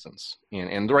right reasons,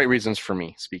 and the right reasons for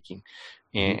me speaking.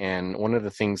 And one of the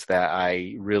things that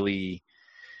I really,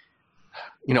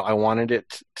 I wanted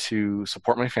it to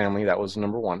support my family. That was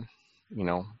number one,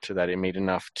 to that it made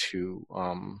enough to,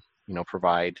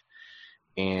 provide.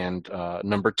 And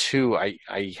number two,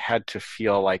 I had to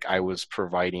feel like I was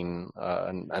providing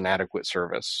an adequate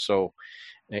service. So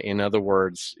in other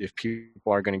words, if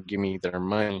people are going to give me their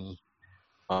money,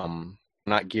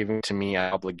 not giving to me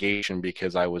an obligation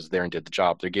because I was there and did the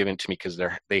job. They're giving to me because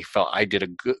they felt I did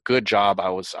a good job. I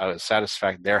was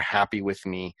satisfied. They're happy with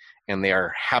me, and they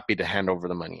are happy to hand over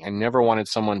the money. I never wanted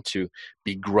someone to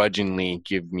begrudgingly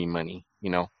give me money,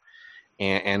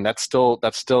 and that's still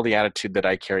the attitude that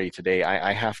I carry today.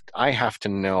 I have to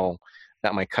know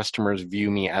that my customers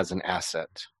view me as an asset,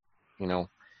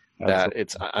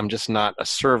 that I'm just not a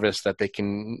service that they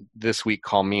can this week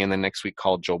call me and the next week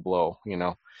call Joe Blow,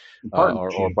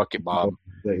 or Bucket Bob.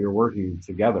 That you're working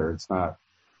together. It's not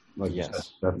like you said,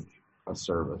 that's a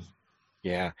service.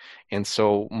 Yeah. And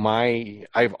so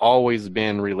I've always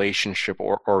been relationship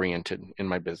oriented in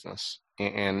my business,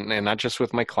 and not just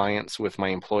with my clients, with my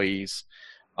employees,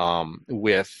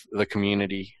 with the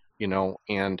community,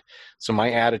 and so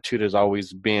my attitude has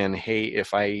always been, hey,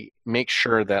 if I make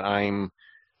sure that I'm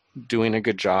doing a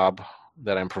good job,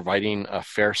 that I'm providing a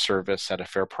fair service at a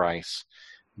fair price,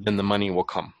 then the money will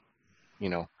come,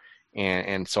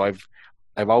 and so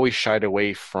I've always shied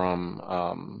away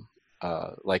from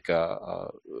like a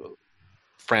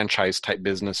franchise type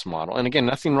business model. And again,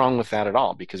 nothing wrong with that at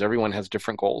all, because everyone has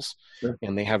different goals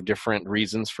and they have different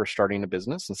reasons for starting a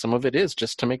business. And some of it is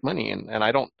just to make money. And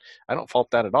I don't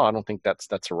fault that at all. I don't think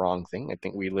that's a wrong thing. I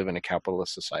think we live in a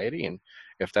capitalist society. And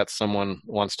if that's someone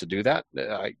wants to do that,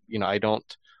 I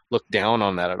don't look down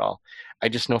on that at all. I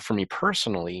just know for me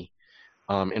personally,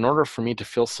 in order for me to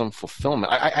feel some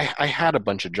fulfillment, I had a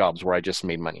bunch of jobs where I just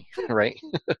made money, right?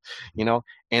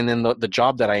 And then the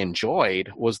job that I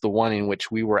enjoyed was the one in which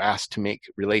we were asked to make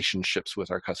relationships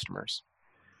with our customers.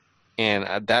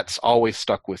 And that's always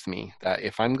stuck with me, that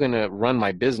if I'm going to run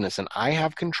my business and I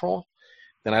have control,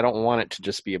 then I don't want it to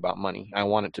just be about money. I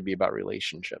want it to be about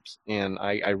relationships. And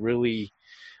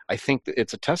I think that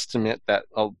it's a testament that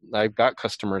I've got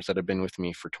customers that have been with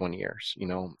me for 20 years,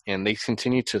 and they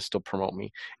continue to still promote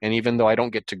me. And even though I don't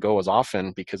get to go as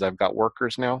often because I've got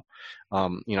workers now,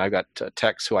 I've got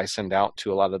techs who I send out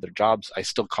to a lot of their jobs. I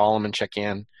still call them and check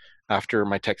in. After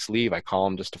my techs leave, I call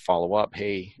them just to follow up.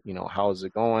 Hey, how's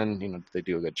it going? Did they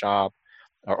do a good job?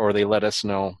 Or they let us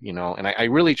know, and I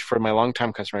really, for my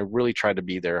longtime customer, I really try to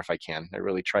be there if I can. I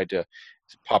really try to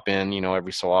pop in,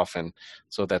 every so often,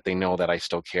 so that they know that I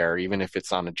still care, even if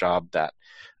it's on a job that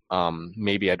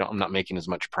maybe I'm not making as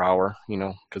much per hour,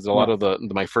 because a lot of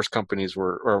my first companies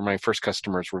my first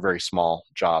customers were very small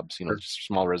jobs, just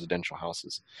small residential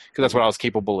houses, because that's what I was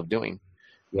capable of doing.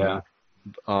 Yeah.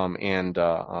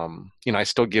 I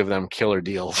still give them killer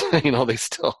deals. They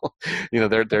still,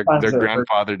 they're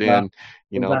grandfathered in,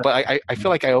 but I feel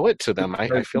like I owe it to them.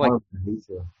 I feel like,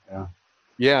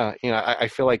 I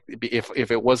feel like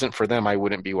if it wasn't for them, I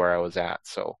wouldn't be where I was at.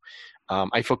 So,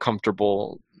 I feel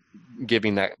comfortable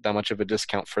giving that much of a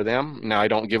discount for them. Now I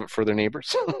don't give it for their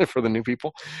neighbors, for the new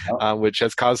people, which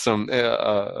has caused some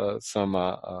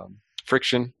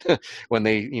friction when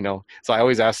they, so I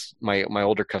always ask my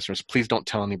older customers, please don't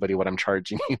tell anybody what I'm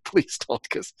charging you. Please don't,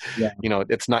 because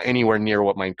it's not anywhere near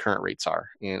what my current rates are,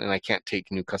 and I can't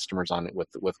take new customers on it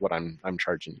with what I'm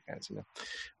charging you guys,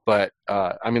 but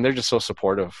they're just so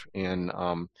supportive, and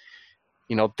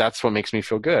that's what makes me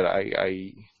feel good.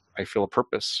 I feel a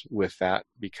purpose with that,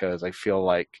 because I feel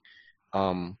like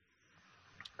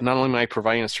not only am I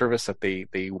providing a service that they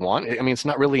want, it's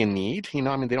not really a need, they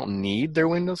don't need their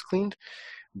windows cleaned,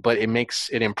 but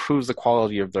it improves the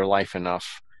quality of their life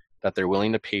enough that they're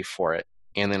willing to pay for it.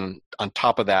 And then on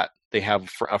top of that, they have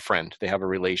a friend, they have a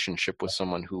relationship with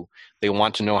someone who they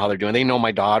want to know how they're doing. They know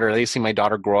my daughter, they see my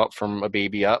daughter grow up from a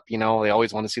baby up, they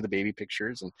always want to see the baby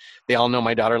pictures, and they all know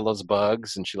my daughter loves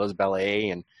bugs and she loves ballet,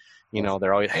 and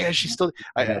they're always, hey, is she still,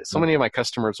 so many of my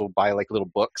customers will buy like little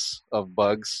books of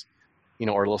bugs,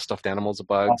 or little stuffed animals of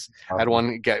bugs. I had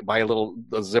one buy a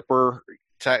zipper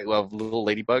tag of little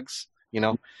ladybugs,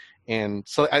 and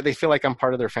so they feel like I'm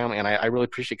part of their family, and I really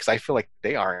appreciate it, because I feel like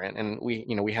they are. And we,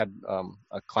 we had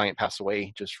a client pass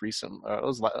away just recently. It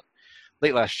was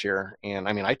late last year, and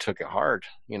I took it hard,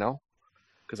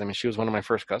 because she was one of my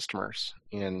first customers,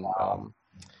 and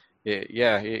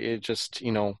it just,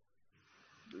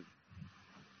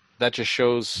 that just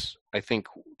shows, I think,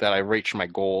 that I reached my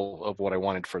goal of what I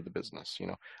wanted for the business.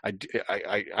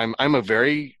 I'm a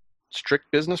very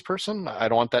strict business person. I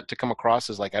don't want that to come across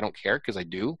as like I don't care, because I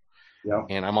do. Yeah.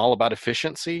 And I'm all about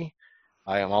efficiency.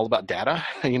 I am all about data.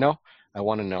 I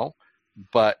want to know,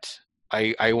 but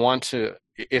I want to.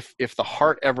 If the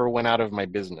heart ever went out of my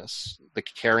business, the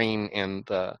caring and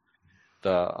the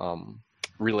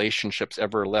relationships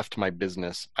ever left my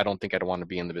business, I don't think I'd want to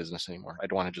be in the business anymore.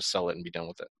 I'd want to just sell it and be done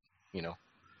with it.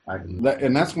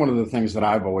 And that's one of the things that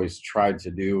I've always tried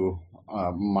to do.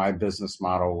 My business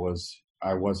model was,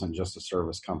 I wasn't just a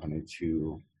service company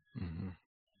to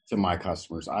my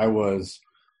customers. I was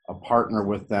a partner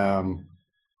with them.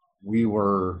 We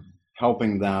were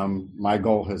helping them. My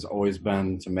goal has always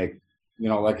been to make,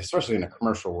 like, especially in a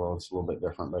commercial world, it's a little bit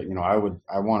different, but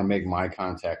I want to make my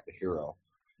contact the hero,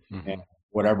 and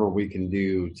whatever we can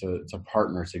do to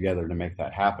partner together to make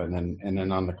that happen. And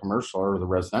then on the commercial or the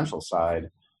residential side,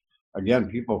 again,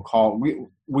 people call,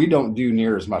 we don't do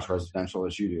near as much residential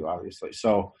as you do, obviously.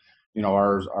 So,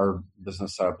 our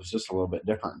business setup is just a little bit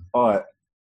different, but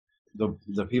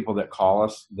the people that call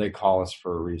us, they call us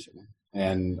for a reason.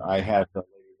 And I had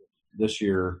this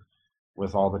year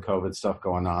with all the COVID stuff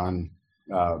going on,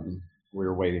 we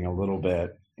were waiting a little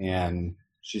bit, and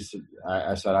she said,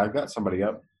 I said, I've got somebody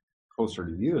up closer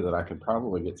to you that I could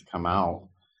probably get to come out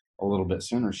a little bit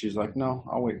sooner. She's like, no,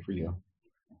 I'll wait for you.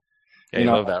 Yeah, you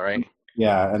love that, right?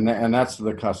 Yeah, and that's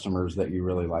the customers that you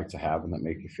really like to have and that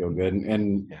make you feel good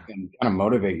and kind of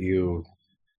motivate you.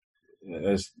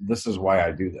 This is why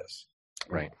I do this.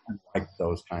 Right. I like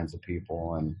those kinds of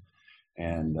people,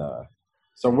 and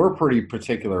so we're pretty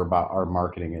particular about our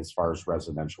marketing as far as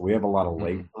residential. We have a lot of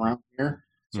lakes around here,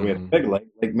 so we have a big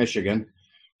Lake Michigan.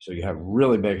 So you have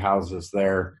really big houses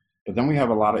there. But then we have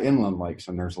a lot of inland lakes,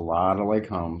 and there's a lot of lake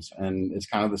homes, and it's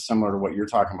kind of similar to what you're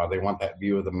talking about. They want that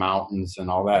view of the mountains and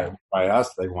all that. By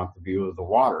us, they want the view of the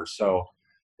water. So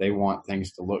they want things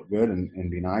to look good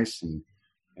and be nice,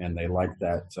 and they like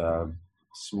that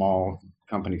small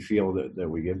company feel that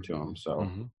we give to them. So,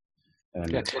 Mm-hmm.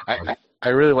 and Yeah, it's I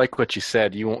really like what you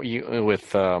said. You with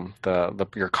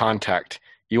your contact.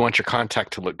 You want your contact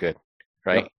to look good, yep,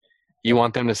 right? You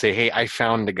want them to say, "Hey, I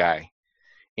found a guy,"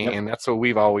 yep, and that's what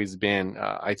we've always been.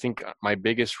 I think my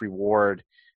biggest reward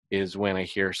is when I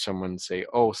hear someone say,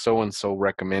 "Oh, so and so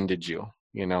recommended you,"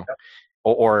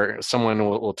 or someone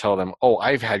will tell them, "Oh,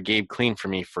 I've had Gabe clean for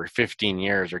me for 15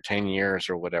 years or 10 years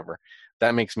or whatever."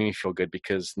 That makes me feel good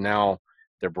because now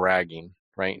they're bragging,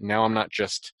 right? Now I'm not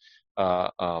just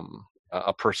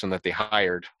a person that they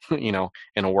hired,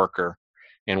 and a worker,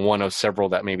 and one of several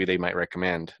that maybe they might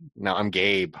recommend. Now I'm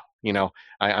Gabe,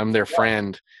 I'm their yeah.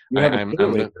 friend. You have a I'm the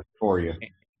cheerleader for you.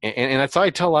 and that's how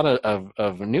I tell a lot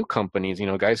of new companies,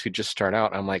 guys who just start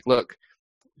out. I'm like, look,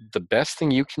 the best thing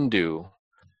you can do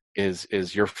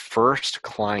is your first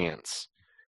clients,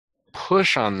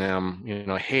 push on them,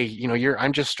 hey,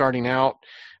 I'm just starting out,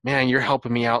 man, you're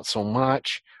helping me out so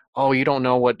much. Oh, you don't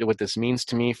know what this means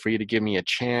to me for you to give me a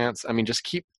chance. I mean, just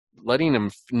keep letting them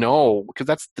know, because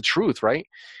that's the truth, right?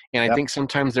 And I Yep. think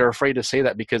sometimes they're afraid to say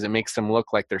that because it makes them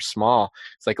look like they're small.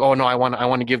 It's like, oh no, I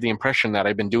want to give the impression that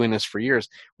I've been doing this for years.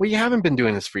 Well, you haven't been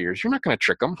doing this for years. You're not going to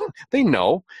trick them. They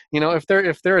know, if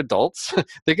they're adults,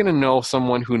 they're going to know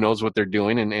someone who knows what they're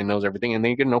doing and knows everything, and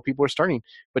they're going to know people are starting.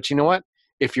 But you know what?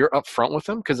 If you're upfront with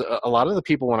them, because a lot of the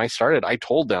people when I started, I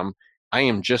told them, I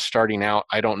am just starting out.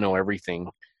 I don't know everything.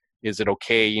 Is it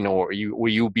okay? Will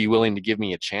you be willing to give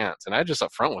me a chance? And I just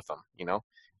upfront with them,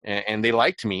 and they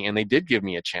liked me and they did give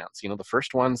me a chance. The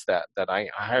first ones that I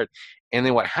hired. And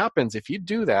then what happens if you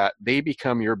do that, they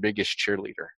become your biggest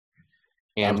cheerleader.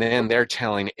 And then Absolutely. they're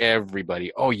telling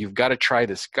everybody, oh, you've got to try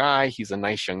this guy. He's a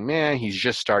nice young man. He's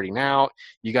just starting out.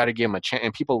 You got to give him a chance.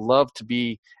 And people love to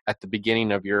be at the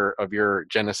beginning of your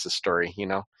Genesis story.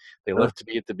 They Sure. love to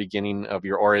be at the beginning of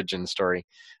your origin story.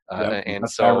 Yep. And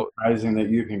That's so advertising that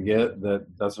you can get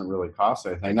that doesn't really cost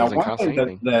anything. it Now, doesn't one cost thing that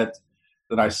anything.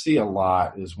 that I see a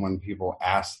lot is when people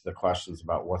ask the questions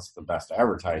about what's the best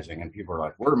advertising, and people are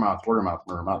like word of mouth, word of mouth,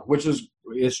 word of mouth, which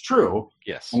is true,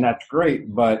 Yes. and that's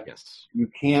great. But Yes. you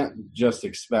can't just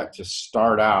expect to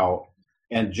start out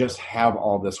and just have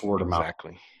all this word of mouth.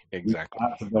 Exactly. You Exactly.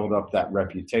 have to build up that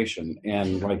reputation.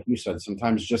 And Yeah. like you said,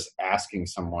 sometimes just asking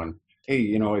someone, hey,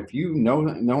 if you know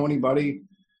anybody,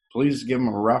 please give them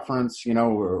a reference.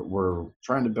 We're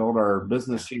trying to build our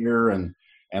business here.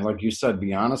 And like you said,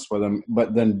 be honest with them,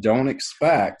 but then don't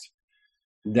expect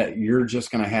that you're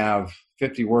just going to have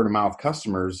 50 word of mouth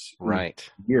customers in a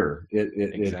Right. year. It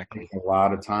Exactly. takes a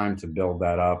lot of time to build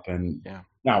that up. And Yeah.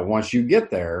 now once you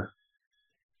get there,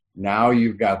 now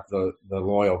you've got the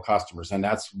loyal customers, and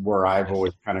that's where I've Yes.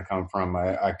 always kind of come from.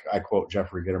 I quote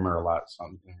Jeffrey Gitomer a lot. So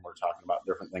we're talking about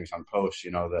different things on posts,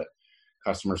 that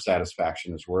customer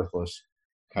satisfaction is worthless,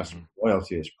 customer Mm-hmm.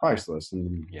 loyalty is priceless,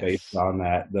 and based Yes. on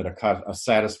that a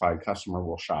satisfied customer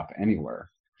will shop anywhere.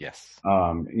 Yes.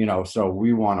 So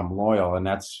we want them loyal, and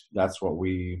that's what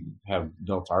we have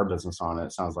built our business on.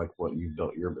 It sounds like what you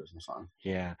built your business on.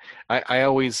 Yeah, I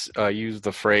always use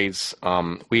the phrase,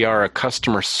 we are a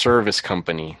customer service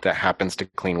company that happens to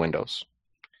clean windows.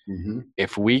 Mm-hmm.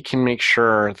 If we can make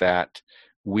sure that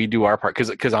we do our part,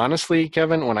 because honestly,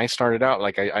 Kevin, when I started out,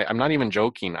 like I'm not even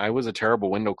joking, I was a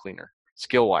terrible window cleaner,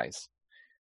 skill-wise,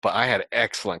 but I had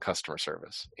excellent customer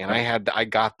service. And Yep. I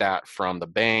got that from the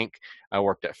bank. I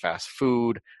worked at fast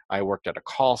food. I worked at a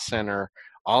call center.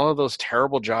 All of those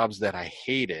terrible jobs that I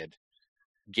hated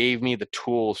gave me the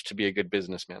tools to be a good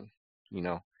businessman, you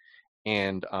know.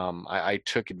 And I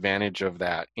took advantage of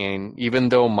that. And even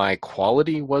though my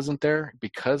quality wasn't there,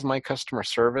 because my customer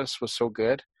service was so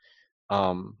good,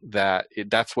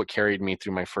 that's what carried me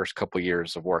through my first couple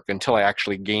years of work until I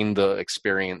actually gained the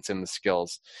experience and the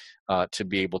skills to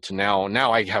be able to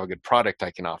now I have a good product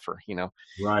I can offer,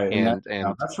 Right. And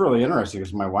and that's really interesting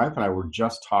because my wife and I were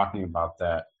just talking about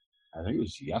that. I think it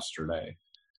was yesterday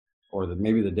or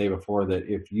maybe the day before, that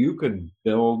if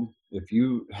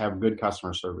you have good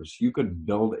customer service, you could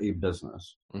build a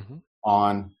business mm-hmm.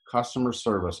 on customer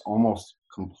service almost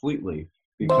completely,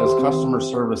 because customer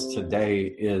service today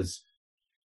is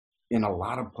in a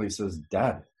lot of places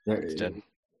dead. It's dead.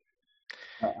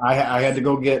 I had to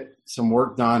go get some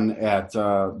work done at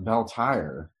Bell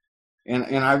Tire, and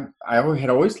I had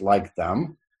always liked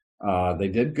them. They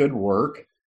did good work,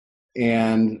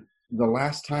 and the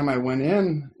last time I went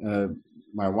in,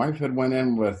 my wife had went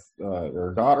in with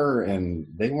their daughter, and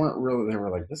they were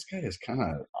like, this guy is kind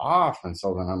of off. And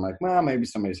so then I'm like, well, maybe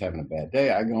somebody's having a bad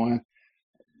day. I go in.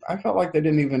 I felt like they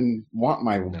didn't even want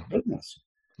my No, business.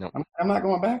 no. I'm not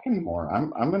going back anymore.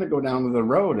 I'm going to go down to the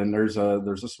road, and there's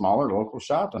a smaller local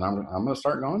shop, and I'm going to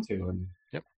start going to, and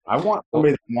Yep. I want Well,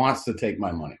 somebody that wants to take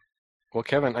my money. well,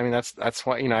 Kevin, I mean, that's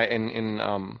why,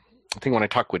 I think when I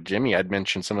talked with Jimmy, I'd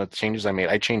mentioned some of the changes I made.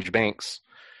 I changed banks,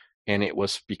 and it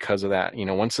was because of that.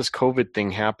 Once this COVID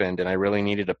thing happened and I really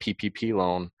needed a PPP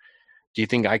loan, do you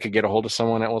think I could get a hold of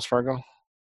someone at Wells Fargo?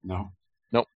 No.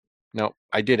 Nope. Nope.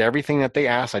 I did everything that they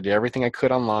asked. I did everything I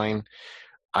could online.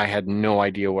 I had no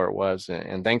idea where it was.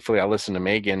 And thankfully I listened to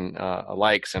Megan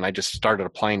likes, and I just started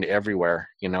applying to everywhere.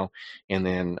 And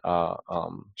then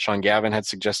Sean Gavin had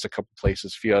suggested a couple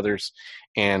places, a few others.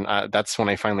 And that's when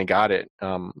I finally got it.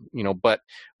 But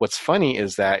what's funny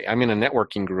is that I'm in a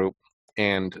networking group,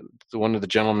 and one of the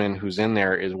gentlemen who's in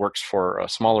there works for a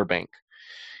smaller bank.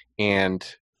 And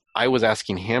I was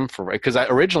asking him because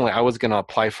originally I was going to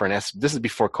apply for this is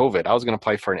before COVID. I was going to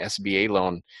apply for an SBA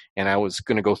loan, and I was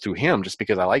going to go through him just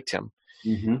because I liked him.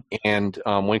 Mm-hmm. And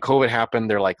when COVID happened,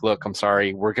 they're like, "Look, I'm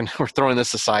sorry, we're throwing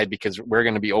this aside because we're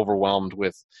going to be overwhelmed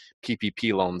with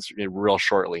PPP loans real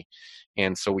shortly,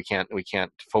 and so we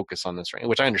can't focus on this right."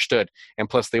 Which I understood, and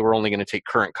plus they were only going to take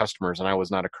current customers, and I was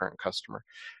not a current customer.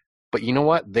 But you know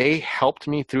what? They helped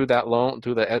me through that loan,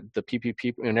 through the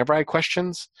PPP. Whenever I had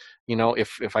questions,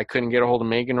 if I couldn't get a hold of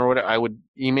Megan or whatever, I would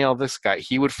email this guy.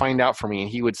 He would find out for me, and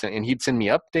he'd send me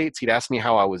updates. He'd ask me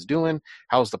how I was doing.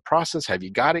 How's the process? Have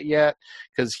you got it yet?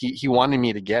 Because he wanted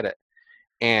me to get it.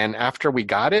 And after we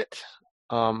got it,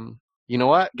 you know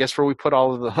what? Guess where we put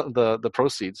all of the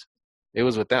proceeds? It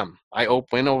was with them. I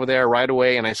went over there right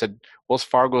away, and I said, Wells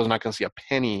Fargo is not going to see a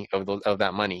penny of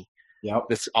that money. Yep.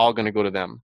 It's all going to go to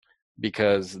them,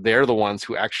 because they're the ones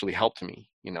who actually helped me.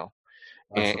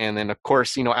 And then of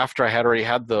course, after I had already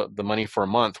had the money for a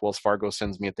month, Wells Fargo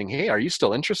sends me a thing. Hey, are you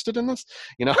still interested in this?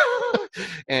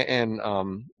 And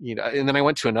then I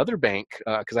went to another bank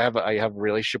because I have a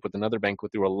relationship with another bank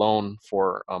through a loan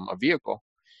for a vehicle.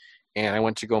 And I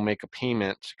went to go make a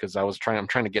payment because I'm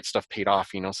trying to get stuff paid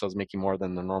off, so I was making more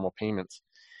than the normal payments.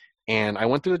 And I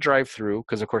went through the drive-through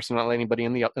because of course I'm not letting anybody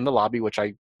in the lobby, which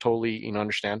I totally,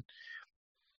 understand.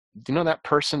 That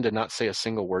person did not say a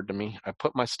single word to me. I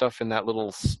put my stuff in that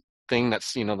little thing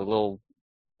that's, the little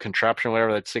contraption,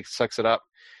 whatever, that sucks it up.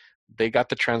 They got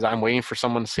the transaction. I'm waiting for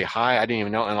someone to say hi. I didn't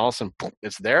even know. And all of a sudden, boom,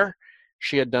 it's there.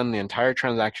 She had done the entire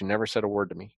transaction, never said a word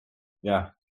to me. Yeah.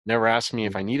 Never asked me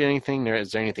if I need anything.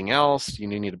 Is there anything else? Do you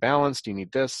need a balance? Do you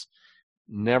need this?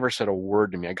 Never said a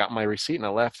word to me. I got my receipt and I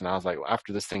left, and I was like, well,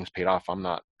 after this thing's paid off, I'm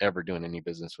not ever doing any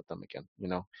business with them again,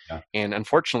 Yeah. And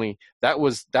unfortunately, that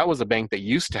was a bank that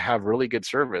used to have really good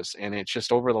service, and it's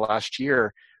just over the last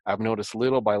year I've noticed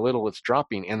little by little it's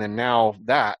dropping. And then now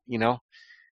that,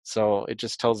 so it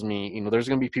just tells me, there's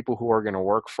going to be people who are going to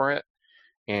work for it,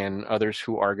 and others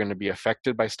who are going to be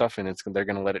affected by stuff, and they're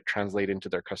going to let it translate into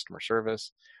their customer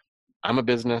service. I'm a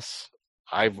business.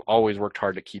 I've always worked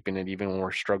hard at keeping it, even when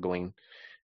we're struggling.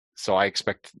 So I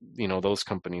expect, those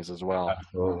companies as well.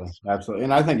 Absolutely.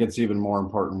 And I think it's even more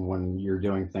important when you're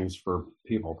doing things for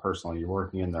people personally. You're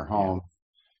working in their home.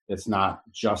 Yeah. It's not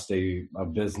just a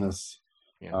business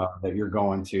that you're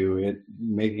going to.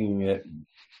 Making it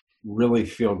really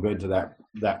feel good to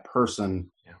that person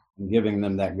and giving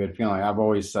them that good feeling. I've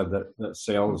always said that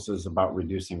sales is about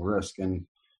reducing risk, and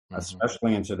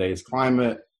especially in today's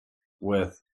climate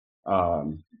with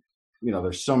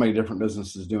there's so many different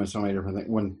businesses doing so many different things.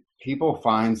 When people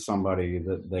find somebody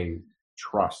that they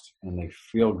trust and they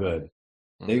feel good,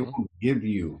 they will give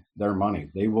you their money.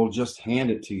 They will just hand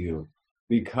it to you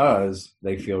because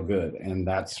they feel good. And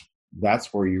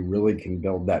that's where you really can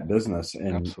build that business.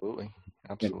 And absolutely.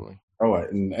 And grow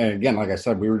it. And again, like I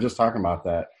said, we were just talking about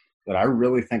that I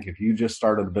really think if you just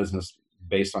started a business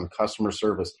based on customer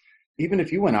service, even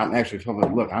if you went out and actually told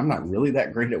them, look, I'm not really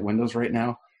that great at Windows right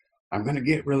now, I'm going to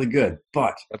get really good,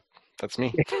 but that's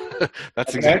me.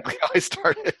 That's exactly how I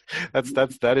started.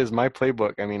 That is my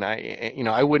playbook. I mean,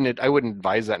 I wouldn't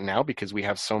advise that now because we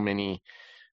have so many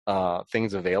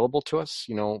things available to us,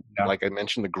 like I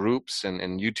mentioned, the groups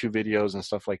and YouTube videos and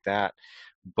stuff like that.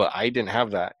 But I didn't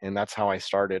have that, and that's how I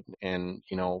started. And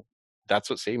that's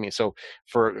what saved me. So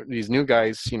for these new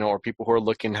guys, or people who are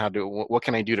looking what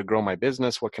can I do to grow my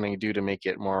business? What can I do to make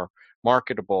it more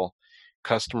marketable?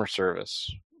 Customer service.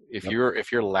 If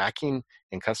you're lacking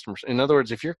in customers, in other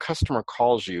words, if your customer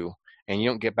calls you and you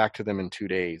don't get back to them in 2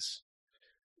 days,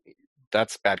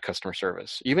 that's bad customer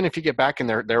service. Even if you get back and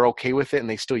they're okay with it and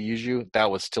they still use you,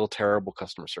 that was still terrible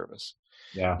customer service.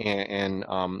 Yeah. And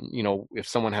if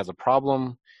someone has a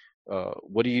problem,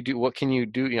 what do you do? What can you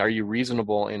do? Are you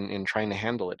reasonable in trying to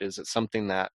handle it? Is it something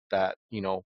that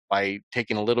by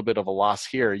taking a little bit of a loss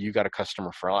here, you got a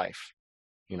customer for life?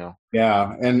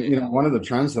 Yeah. And, one of the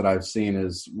trends that I've seen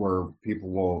is where people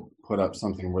will put up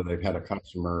something where they've had a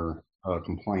customer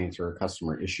complaint or a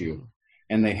customer issue,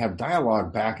 and they have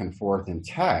dialogue back and forth in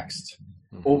text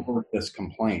over this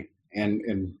complaint.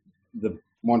 And the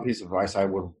one piece of advice I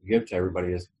would give to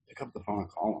everybody is pick up the phone and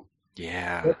call them.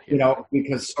 Yeah.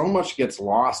 Because so much gets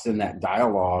lost in that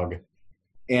dialogue,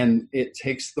 and it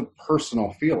takes the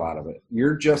personal feel out of it.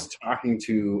 You're just talking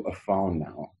to a phone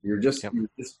now. You're just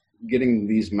getting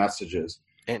these messages.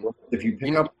 And if you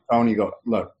pick up the phone, you go,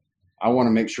 look, I want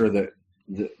to make sure that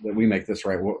we make this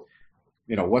right.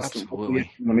 What's let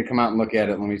me come out and look at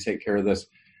it. Let me take care of this.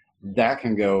 That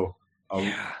can go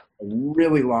a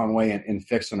really long way in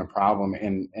fixing a problem.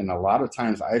 And a lot of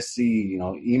times I see,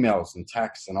 emails and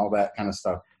texts and all that kind of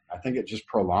stuff. I think it just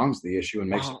prolongs the issue and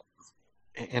makes it.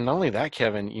 And not only that,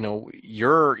 Kevin,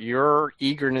 your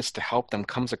eagerness to help them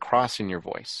comes across in your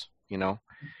voice,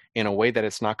 in a way that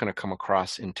it's not going to come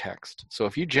across in text. So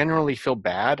if you generally feel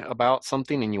bad about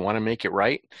something and you want to make it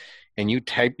right, and you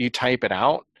type it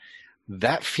out,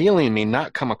 that feeling may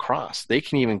not come across. It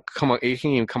can even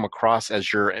come across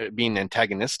as you're being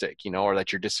antagonistic, or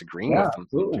that you're disagreeing with them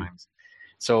sometimes.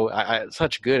 So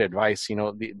such good advice.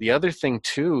 The other thing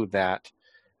too that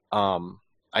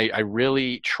I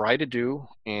really try to do,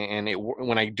 and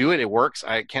when I do it, it works.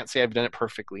 I can't say I've done it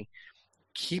perfectly.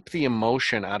 Keep the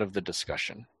emotion out of the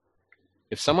discussion.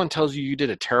 If someone tells you did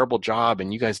a terrible job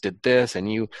and you guys did this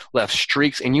and you left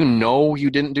streaks and you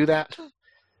didn't do that,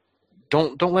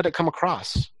 don't let it come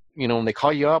across. When they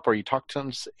call you up or you talk to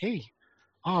them, say, hey,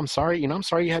 I'm sorry. I'm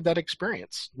sorry you had that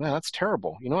experience. Man, that's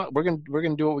terrible. You know what? We're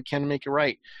gonna do what we can to make it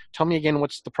right. Tell me again,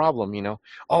 what's the problem?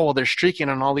 Oh, well, they're streaking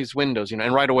on all these windows.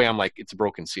 And right away I'm like, it's a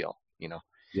broken seal.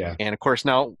 Yeah. And of course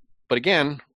now, but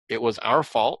again, it was our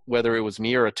fault, whether it was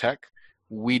me or a tech.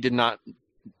 We did not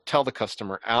tell the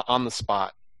customer on the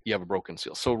spot, you have a broken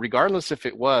seal. So regardless if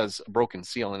it was a broken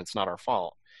seal and it's not our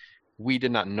fault, we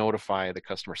did not notify the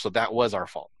customer. So that was our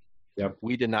fault. Yep.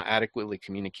 We did not adequately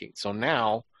communicate. So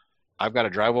now I've got to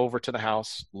drive over to the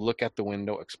house, look at the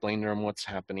window, explain to them what's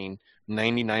happening.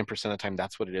 99% of the time,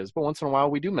 that's what it is. But once in a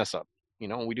while, we do mess up.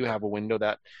 We do have a window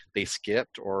that they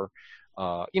skipped or,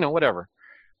 whatever.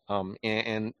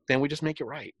 And then we just make it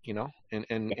right,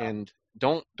 and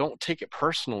don't take it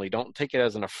personally. Don't take it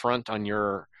as an affront on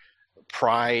your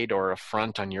pride or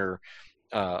affront on your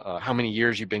how many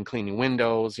years you've been cleaning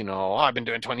windows. I've been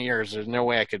doing 20 years. There's no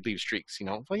way I could leave streaks.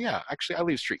 Well, yeah, actually I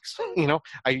leave streaks.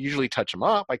 I usually touch them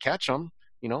up. I catch them,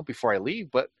 before I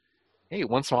leave. But hey,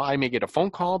 once in a while I may get a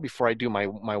phone call before I do my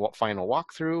final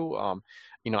walkthrough.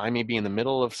 I may be in the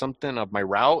middle of something of my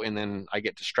route, and then I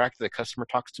get distracted. The customer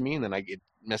talks to me, and then it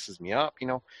messes me up.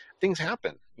 Things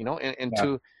happen. And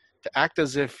to act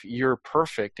as if you're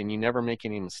perfect and you never make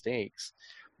any mistakes,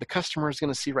 the customer is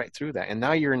going to see right through that. And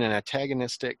now you're in an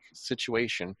antagonistic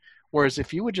situation. Whereas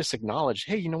if you would just acknowledge,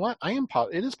 hey, you know what?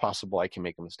 It is possible I can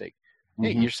make a mistake.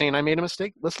 Hey, you're saying I made a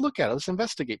mistake? Let's look at it. Let's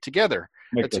investigate together.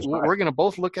 We're going to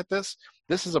both look at this.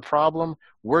 This is a problem.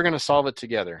 We're going to solve it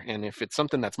together. And if it's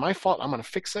something that's my fault, I'm going to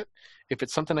fix it. If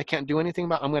it's something I can't do anything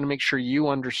about, I'm going to make sure you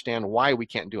understand why we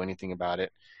can't do anything about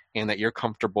it, and that you're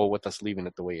comfortable with us leaving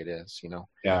it the way it is,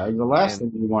 Yeah, the last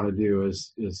thing you want to do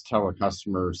is tell a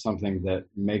customer something that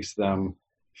makes them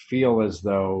feel as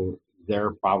though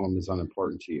their problem is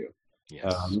unimportant to you.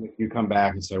 Yes. If you come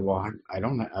back and say, well,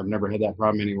 I've never had that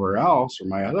problem anywhere else, or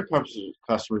my other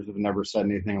customers have never said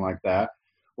anything like that.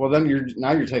 Well, then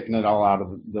you're taking it all out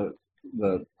of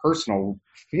the personal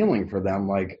feeling for them.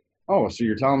 Like, oh, so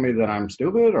you're telling me that I'm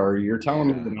stupid, or you're telling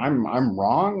me that I'm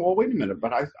wrong? Well, wait a minute,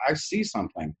 but I see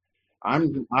something.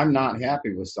 I'm not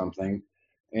happy with something.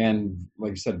 And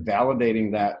like you said,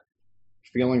 validating that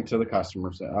feeling to the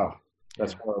customer, say, oh,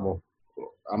 that's horrible.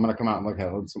 I'm going to come out and look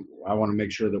at it. I want to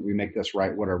make sure that we make this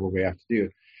right, whatever we have to do.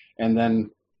 And then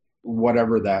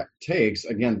whatever that takes,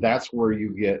 again, that's where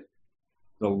you get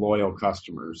the loyal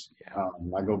customers. Yeah.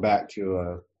 I go back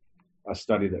to a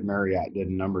study that Marriott did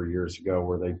a number of years ago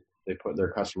where they put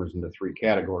their customers into 3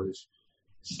 categories.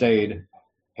 Stayed,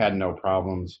 had no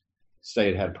problems.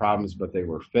 Stayed, had problems, but they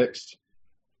were fixed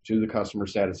to the customer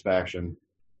satisfaction.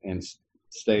 And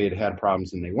stayed, had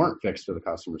problems, and they weren't fixed to the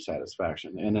customer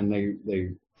satisfaction. And then they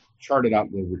charted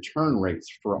out the return rates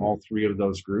for all 3 of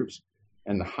those groups.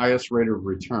 And the highest rate of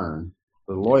return,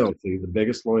 the loyalty, the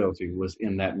biggest loyalty, was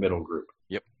in that middle group.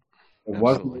 Yep. It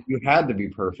wasn't that you had to be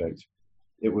perfect.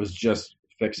 It was just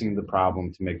fixing the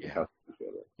problem to make the customer feel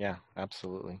it. Yeah,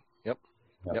 absolutely.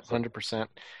 Yep, 100%.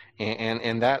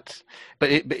 And that's,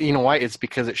 but you know why? It's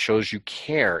because it shows you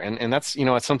care. And that's,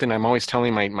 it's something I'm always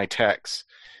telling my techs,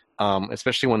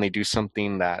 especially when they do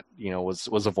something that,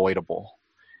 was avoidable.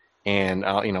 And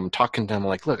I'm talking to them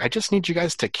like, look, I just need you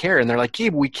guys to care. And they're like,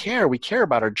 Gabe, we care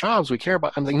about our jobs. We care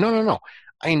about. I'm like, no, no, no.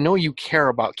 I know you care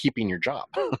about keeping your job.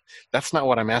 That's not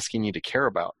what I'm asking you to care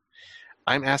about.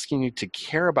 I'm asking you to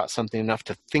care about something enough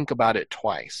to think about it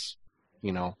twice.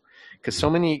 Because so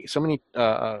many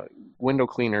window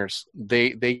cleaners,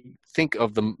 they think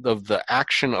of the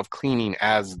action of cleaning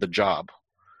as the job.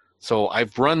 So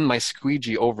I've run my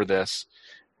squeegee over this.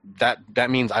 That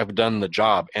means I've done the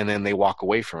job, and then they walk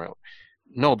away from it.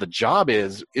 No, the job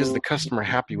is the customer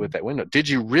happy with that window? Did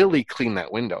you really clean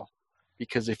that window?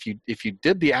 Because if you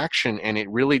did the action and it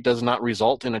really does not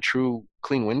result in a true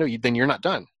clean window, then you're not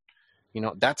done.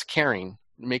 That's caring,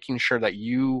 making sure that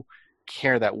you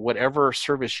care that whatever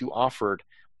service you offered,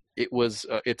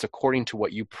 it's according to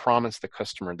what you promised the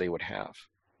customer they would have.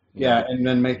 Yeah, and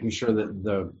then making sure that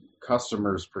the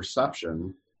customer's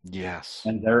perception, yes,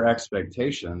 and their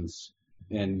expectations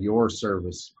and your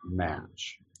service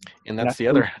match. And that's the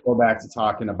other. Go back to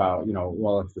talking about,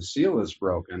 well, if the seal is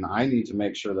broken, I need to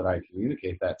make sure that I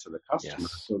communicate that to the customer,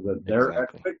 so that their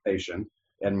expectation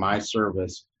and my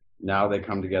service, now they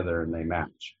come together and they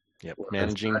match. Yep.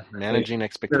 Managing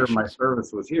expectations. My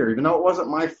service was here, even though it wasn't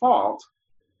my fault.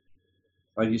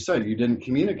 Like you said, you didn't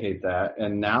communicate that,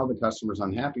 and now the customer's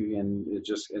unhappy, and it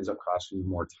just ends up costing you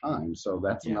more time. So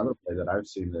that's another way that I've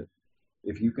seen that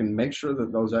if you can make sure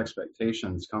that those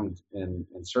expectations come in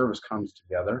and service comes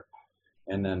together,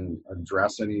 and then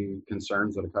address any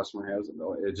concerns that a customer has,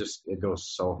 it goes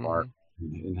so far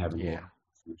in having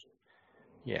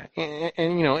Yeah,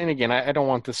 and again, I don't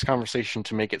want this conversation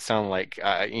to make it sound like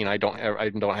I don't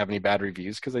have any bad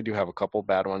reviews, because I do have a couple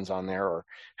bad ones on there, or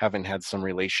haven't had some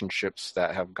relationships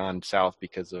that have gone south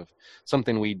because of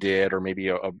something we did, or maybe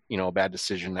a bad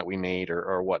decision that we made,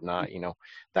 or whatnot.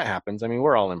 That happens. I mean,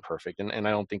 we're all imperfect, and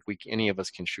I don't think any of us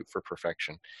can shoot for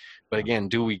perfection. But again,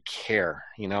 do we care?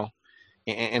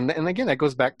 And again, that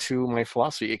goes back to my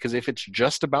philosophy, because if it's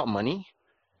just about money,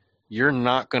 you're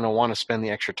not going to want to spend the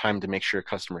extra time to make sure your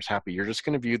customer's happy. You're just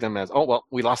going to view them as, oh, well,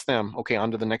 we lost them. Okay,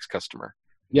 on to the next customer.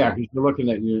 Yeah, because you're looking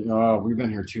at, we've been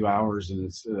here 2 hours, and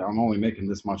I'm only making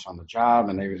this much on the job,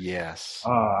 and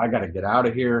I got to get out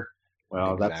of here.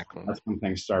 Well, exactly. That's when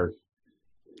things start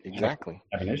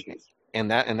having issues.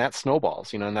 And that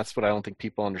snowballs, and that's what I don't think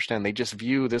people understand. They just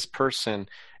view this person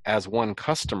as one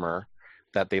customer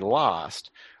that they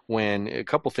lost, when a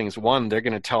couple things. One, they're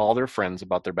going to tell all their friends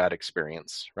about their bad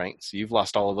experience, right? So you've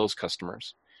lost all of those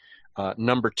customers.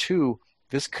 Number two,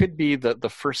 this could be the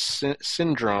first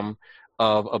syndrome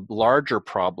of a larger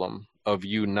problem of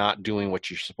you not doing what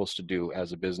you're supposed to do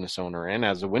as a business owner and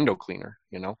as a window cleaner,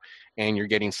 and you're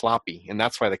getting sloppy. And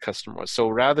that's why the customer was. So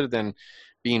rather than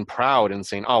being proud and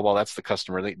saying, oh, well, that's the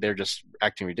customer, they're just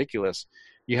acting ridiculous,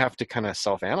 you have to kind of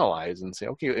self-analyze and say,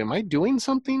 okay, am I doing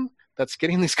something that's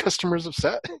getting these customers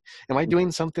upset? Am I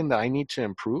doing something that I need to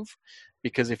improve?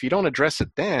 Because if you don't address it,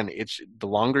 then it's the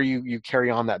longer you carry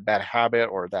on that bad habit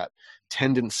or that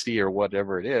tendency or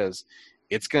whatever it is,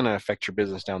 it's going to affect your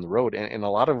business down the road. And a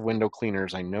lot of window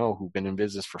cleaners I know who've been in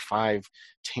business for 5-10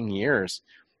 years,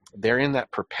 they're in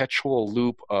that perpetual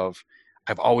loop of,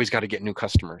 I've always got to get new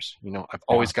customers. I've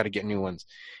always got to get new ones.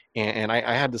 And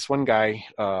I had this one guy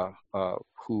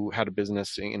who had a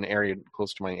business in an area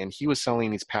close to mine, and he was selling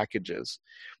these packages.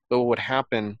 But what would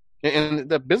happen, and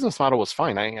the business model was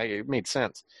fine, it made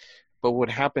sense. But what would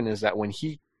happen is that when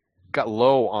he got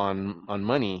low on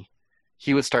money,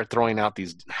 he would start throwing out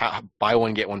these buy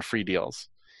one, get one free deals.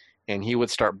 And he would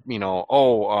start,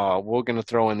 we're going to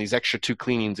throw in these extra 2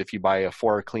 cleanings if you buy a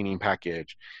 4 cleaning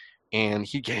package. And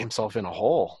he get himself in a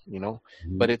hole,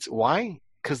 But it's why?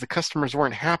 Because the customers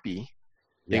weren't happy.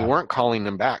 They weren't calling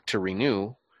them back to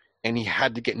renew, and he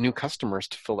had to get new customers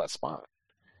to fill that spot.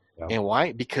 Yeah. And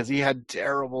why? Because he had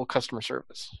terrible customer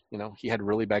service. He had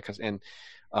really bad customers.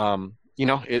 And,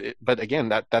 but again,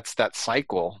 that's that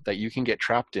cycle that you can get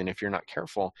trapped in if you're not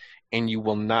careful, and you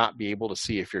will not be able to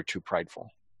see if you're too prideful.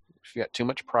 If you got too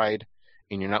much pride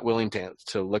and you're not willing to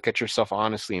look at yourself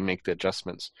honestly and make the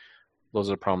adjustments, those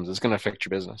are the problems. It's going to affect your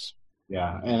business.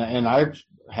 Yeah. And I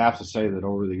have to say that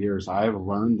over the years, I've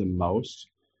learned the most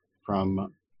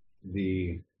from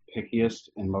the pickiest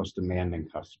and most demanding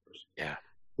customers. Yeah.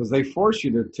 Because they force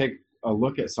you to take a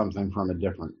look at something from a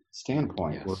different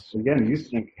standpoint. Yes. Where, again, you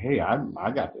think, hey,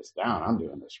 I got this down. I'm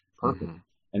doing this perfect. Mm-hmm.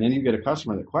 And then you get a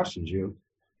customer that questions you.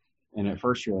 And at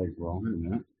first you're like, well, wait a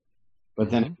minute. But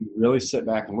then if you really sit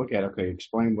back and look at, okay,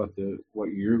 explain what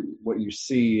you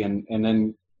see, and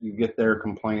then you get their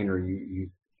complaint, or you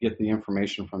get the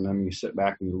information from them, you sit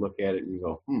back and you look at it and you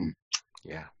go,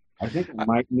 yeah, I think I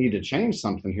might need to change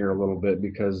something here a little bit,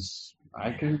 because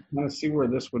I can kind of see where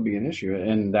this would be an issue.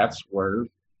 And that's where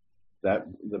that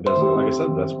the business, like I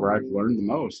said, that's where I've learned the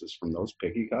most is from those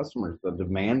picky customers, the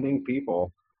demanding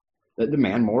people that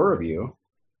demand more of you.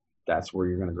 That's where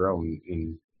you're going to grow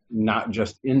in not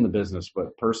just in the business,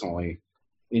 but personally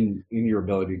in your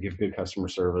ability to give good customer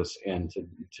service and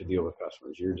to deal with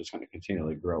customers. You're just going to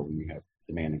continually grow when you have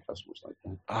demanding customers like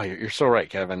that. Oh, you're so right,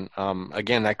 Kevin.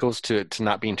 Again, that goes to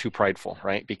not being too prideful,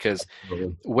 right? Because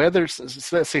Absolutely. whether,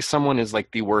 let's say someone is like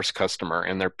the worst customer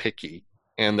and they're picky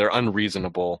and they're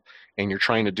unreasonable and you're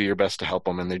trying to do your best to help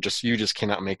them and you just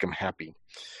cannot make them happy.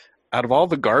 Out of all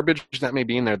the garbage that may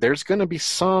be in there, there's going to be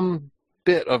some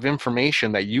bit of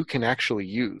information that you can actually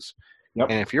use. Yep.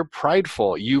 And if you're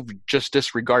prideful, you've just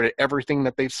disregarded everything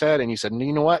that they've said, and you said,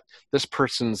 you know what, this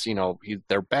person's,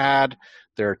 they're bad,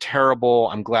 they're terrible,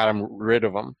 I'm glad I'm rid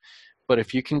of them. But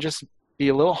if you can just be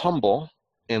a little humble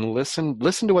and listen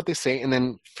to what they say, and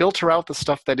then filter out the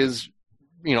stuff that is,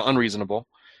 unreasonable,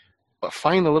 but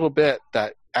find a little bit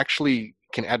that actually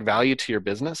can add value to your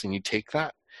business, and you take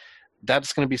that,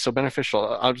 that's going to be so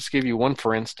beneficial. I'll just give you one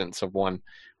for instance of one.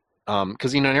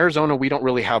 Because in Arizona we don't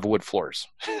really have wood floors,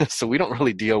 so we don't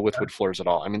really deal with wood floors at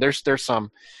all. I mean, there's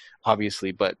some,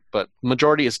 obviously, but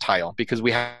majority is tile because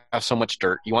we have so much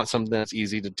dirt. You want something that's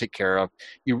easy to take care of.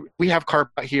 We have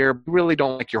carpet here. We really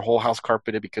don't like your whole house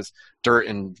carpeted because dirt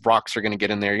and rocks are going to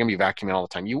get in there. You're going to be vacuuming all the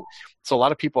time. So a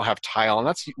lot of people have tile, and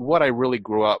that's what I really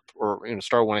grew up or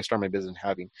started when I started my business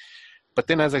having. But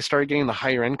then as I started getting the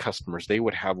higher end customers, they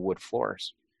would have wood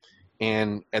floors.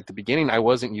 And at the beginning, I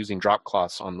wasn't using drop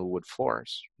cloths on the wood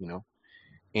floors,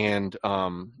 and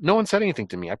no one said anything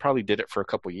to me. I probably did it for a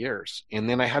couple of years. And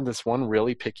then I had this one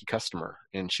really picky customer,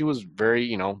 and she was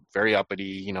very, very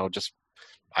uppity, just,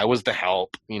 I was the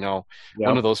help, Yep.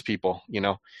 one of those people,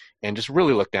 and just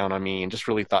really looked down on me and just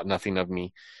really thought nothing of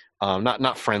me.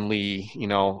 Not friendly,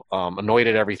 annoyed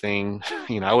at everything.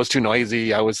 I was too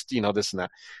noisy. I was, this and that.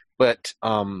 But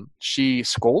she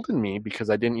scolded me because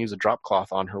I didn't use a drop cloth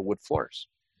on her wood floors.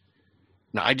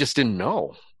 Now, I just didn't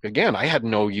know. Again, I had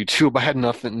no YouTube. I had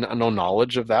no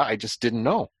knowledge of that. I just didn't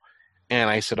know.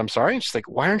 And I said, I'm sorry. And she's like,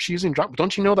 why aren't you using drop?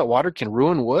 Don't you know that water can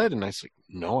ruin wood? And I said,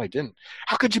 no, I didn't.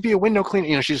 How could you be a window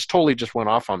cleaner? She just totally just went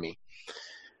off on me.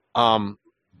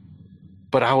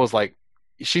 But I was like,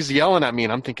 she's yelling at me,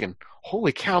 and I'm thinking,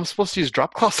 holy cow, I'm supposed to use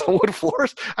drop cloths on wood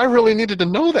floors? I really needed to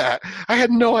know that. I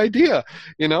had no idea,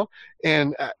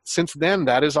 And since then,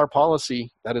 that is our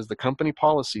policy. That is the company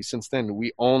policy. Since then,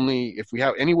 if we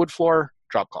have any wood floor,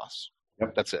 drop cloths.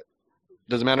 Yep. That's it.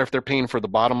 Doesn't matter if they're paying for the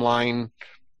bottom line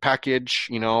package,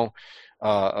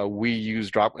 we use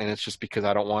drop, and it's just because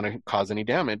I don't want to cause any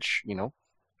damage,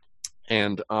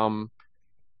 And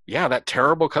that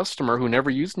terrible customer who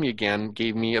never used me again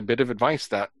gave me a bit of advice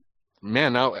that,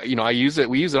 man, now, we use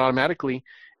it automatically.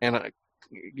 And,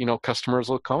 customers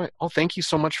will comment, oh, thank you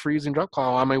so much for using drop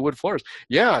cloth on my wood floors.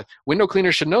 Yeah. Window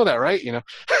cleaners should know that, right? Who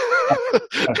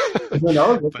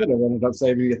knows? It could have ended up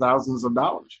saving you thousands of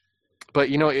dollars. But,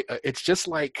 it's just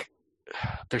like,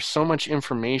 there's so much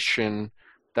information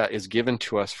that is given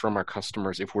to us from our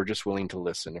customers if we're just willing to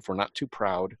listen, if we're not too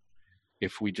proud.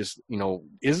 If we just,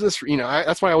 is this,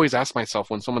 that's why I always ask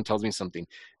myself when someone tells me something,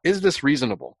 is this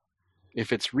reasonable?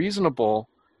 If it's reasonable,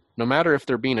 no matter if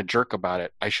they're being a jerk about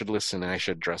it, I should listen and I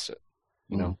should address it,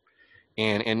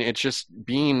 And it's just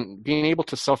being able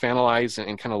to self-analyze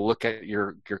and kind of look at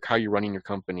your how you're running your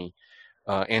company,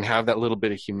 and have that little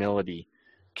bit of humility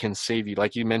can save you,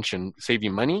 like you mentioned, save you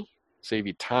money, save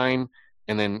you time,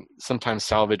 and then sometimes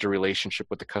salvage a relationship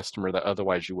with the customer that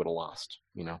otherwise you would have lost,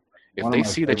 If they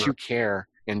see that you care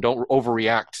and don't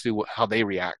overreact to how they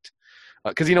react.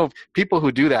 Because, people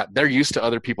who do that, they're used to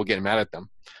other people getting mad at them,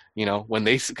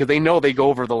 because they know they go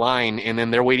over the line, and then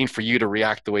they're waiting for you to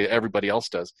react the way everybody else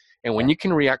does. And when you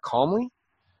can react calmly,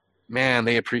 man,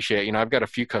 they appreciate it. I've got a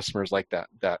few customers like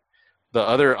that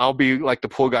I'll be like the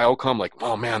pool guy will come like,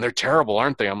 oh man, they're terrible,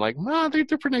 aren't they? I'm like, no, they're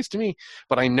pretty nice to me.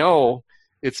 But I know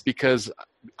it's because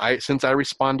since I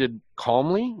responded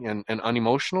calmly and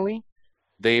unemotionally,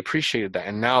 they appreciated that.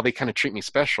 And now they kind of treat me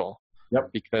special.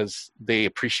 Yep. Because they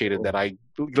appreciated that I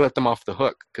let them off the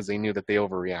hook because they knew that they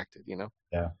overreacted,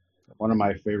 Yeah. One of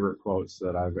my favorite quotes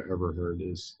that I've ever heard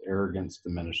is arrogance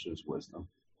diminishes wisdom.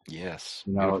 Yes.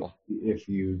 Beautiful. If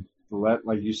you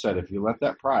like you said, if you let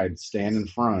that pride stand in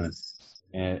front,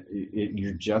 and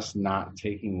you're just not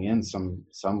taking in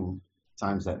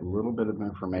sometimes that little bit of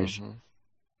information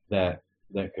that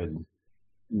could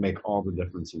make all the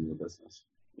difference in your business,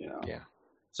 Yeah.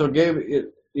 So Gabe,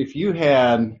 if you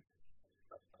had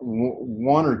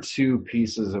one or two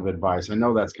pieces of advice, I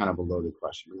know that's kind of a loaded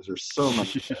question because there's so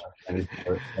much,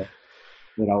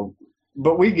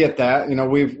 but we get that.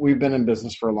 We've been in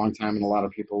business for a long time, and a lot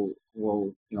of people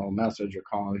will, message or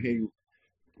call, hey,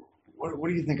 what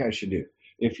do you think I should do?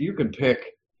 If you could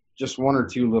pick just one or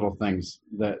two little things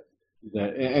that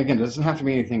again, it doesn't have to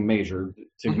be anything major,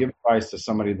 to Mm-hmm. give advice to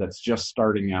somebody that's just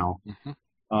starting out,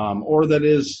 Mm-hmm. or that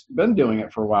has been doing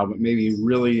it for a while, but maybe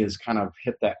really has kind of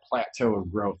hit that plateau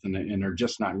of growth, and they're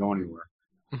just not going anywhere.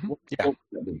 Mm-hmm. Yeah. What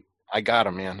would that be? I got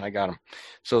him, man. I got him.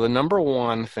 So the number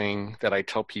one thing that I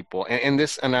tell people, I'm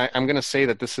going to say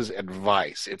that this is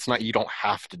advice. It's not, you don't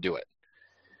have to do it,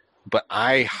 but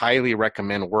I highly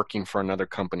recommend working for another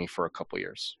company for a couple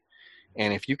years.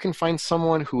 And if you can find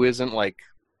someone who isn't like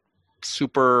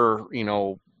super,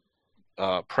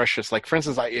 precious, like for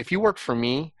instance, if you work for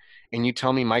me and you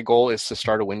tell me my goal is to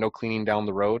start a window cleaning down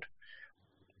the road,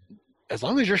 as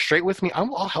long as you're straight with me,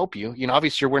 I'll help you.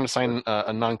 Obviously you're going to sign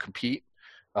a non-compete.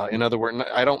 In other words,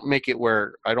 I don't make it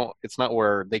where it's not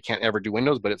where they can't ever do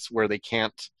windows, but it's where they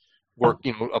can't work,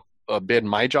 bid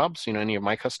my jobs, any of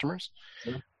my customers.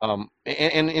 Sure.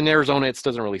 And in Arizona, it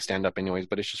doesn't really stand up anyways,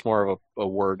 but it's just more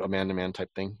of a man-to-man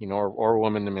type thing, or a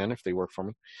woman-to-man if they work for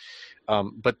me.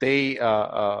 But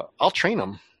I'll train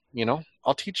them,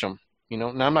 I'll teach them. Now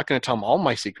I'm not going to tell them all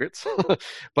my secrets,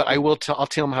 but I'll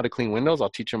tell them how to clean windows. I'll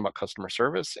teach them about customer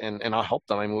service, and I'll help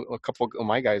them. I mean, a couple of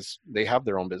my guys, they have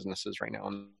their own businesses right now,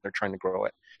 and they're trying to grow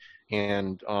it.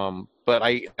 And but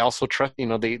I also trust,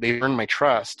 they've earned my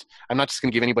trust. I'm not just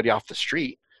going to give anybody off the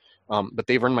street, but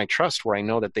they've earned my trust where I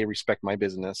know that they respect my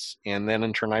business, and then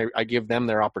in turn I give them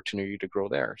their opportunity to grow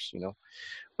theirs.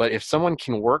 But if someone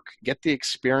can get the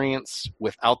experience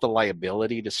without the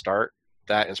liability to start,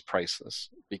 that is priceless.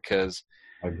 Because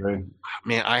I agree.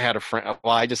 man, I had a friend.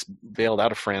 Well, I just bailed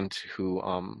out a friend who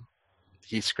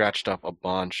he scratched up a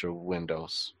bunch of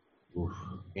windows. Oof.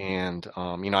 And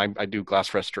I do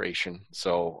glass restoration,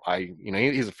 so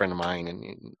he's a friend of mine,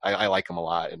 and I like him a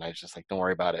lot. And I was just like, don't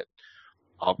worry about it.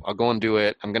 I'll go and do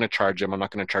it. I'm going to charge him. I'm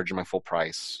not going to charge him my full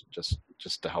price, just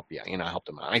to help you. I helped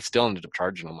him out. I still ended up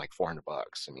charging him like $400.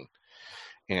 I mean,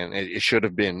 and it should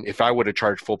have been, if I would have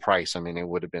charged full price, I mean, it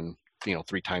would have been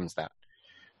 3 times that.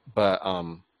 But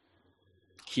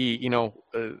he,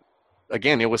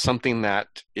 again, it was something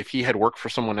that if he had worked for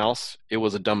someone else, it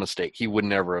was a dumb mistake. He would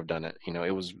never have done it.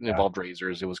 It involved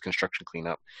razors. It was construction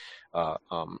cleanup.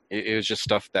 It was just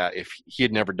stuff that if he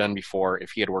had never done before,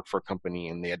 if he had worked for a company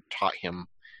and they had taught him,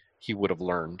 he would have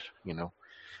learned.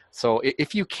 So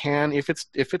if you can, if it's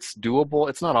doable,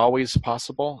 it's not always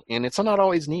possible, and it's not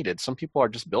always needed. Some people are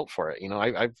just built for it.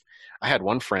 I had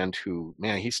one friend who,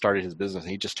 man, he started his business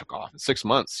and he just took off in 6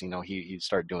 months. He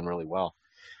started doing really well.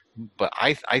 But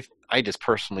I just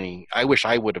personally, I wish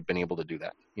I would have been able to do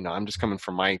that. I'm just coming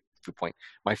from my viewpoint.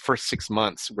 My first 6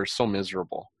 months were so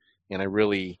miserable, and I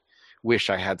really wish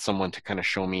I had someone to kind of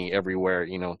show me everywhere,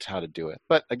 how to do it.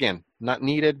 But again, not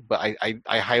needed, but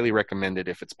I highly recommend it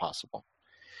if it's possible.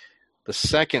 The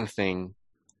second thing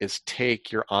is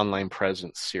take your online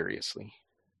presence seriously,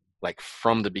 like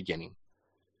from the beginning.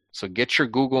 So get your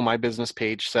Google My Business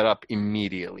page set up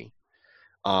immediately.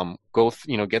 Get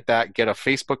a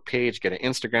Facebook page, get an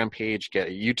Instagram page, get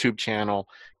a YouTube channel,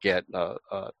 get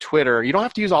Twitter. You don't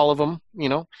have to use all of them,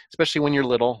 especially when you're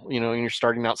little, and you're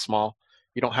starting out small.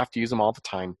 You don't have to use them all the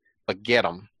time, but get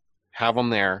them, have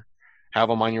them there, have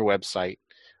them on your website.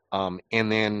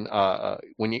 And then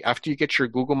after you get your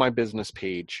Google My Business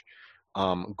page,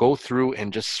 go through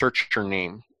and just search your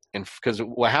name. And because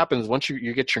what happens once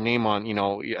you get your name on,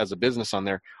 as a business on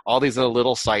there, all these other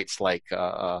little sites like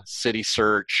City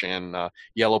Search and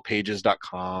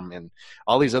yellowpages.com and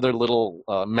all these other little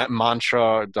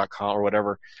mantra.com or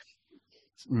whatever,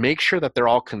 make sure that they're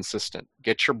all consistent.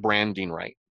 Get your branding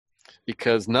right,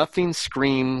 because nothing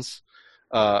screams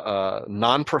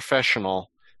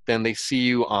non-professional then they see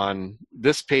you on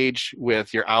this page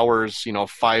with your hours,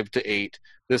 5 to 8,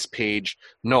 this page,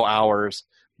 no hours,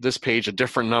 this page, a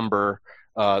different number,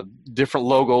 different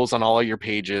logos on all of your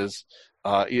pages.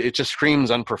 It just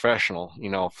screams unprofessional,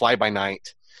 fly by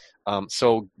night. And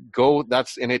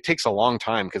it takes a long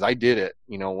time, because I did it,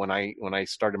 when I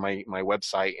started my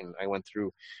website and I went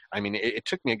through, it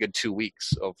took me a good 2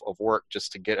 weeks of work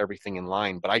just to get everything in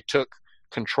line, but I took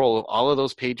control of all of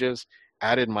those pages,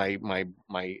 added my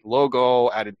logo,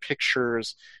 added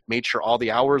pictures, made sure all the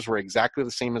hours were exactly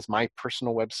the same as my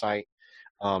personal website.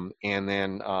 And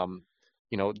then,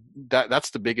 that's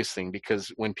the biggest thing, because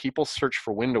when people search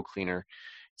for window cleaner,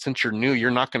 since you're new, you're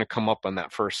not going to come up on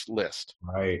that first list.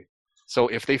 Right. So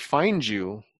if they find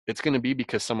you, it's going to be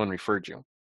because someone referred you,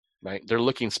 right? They're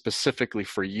looking specifically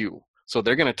for you. So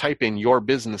they're going to type in your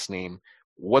business name.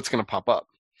 What's going to pop up?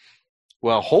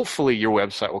 Well, hopefully your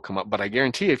website will come up, but I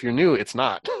guarantee if you're new, it's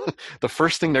not. The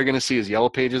first thing they're going to see is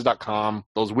yellowpages.com,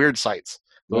 those weird sites.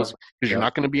 Those, Yep. because you're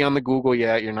not going to be on the Google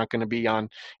yet. You're not going to be on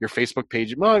your Facebook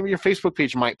page. Well, your Facebook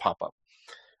page might pop up.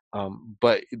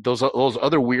 But those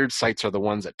other weird sites are the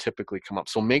ones that typically come up.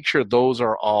 So make sure those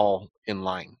are all in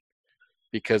line,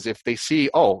 because if they see,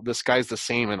 oh, this guy's the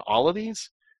same in all of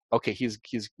these, okay, he's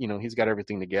got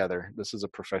everything together. This is a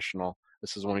professional.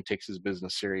 This is one who takes his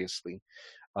business seriously,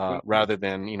 rather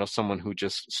than someone who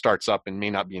just starts up and may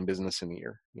not be in business in a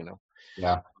year.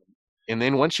 Yeah. And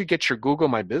then once you get your Google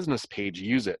My Business page,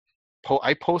 use it.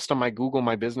 I post on my Google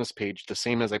My Business page the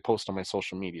same as I post on my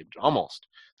social media, almost.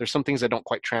 There's some things that don't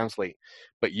quite translate,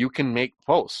 but you can make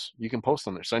posts. You can post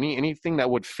on there. So anything that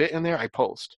would fit in there, I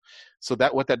post. So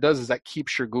that what that does is that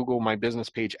keeps your Google My Business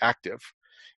page active,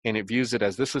 and it views it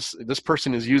as this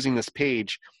person is using this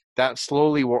page. That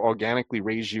slowly will organically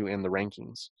raise you in the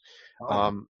rankings.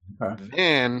 Okay.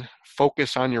 Then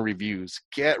focus on your reviews.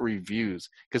 Get reviews,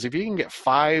 because if you can get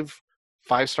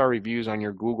five-star reviews on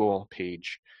your Google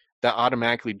page, that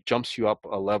automatically jumps you up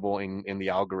a level in the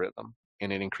algorithm,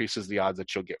 and it increases the odds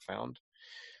that you'll get found.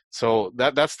 So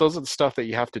those are the stuff that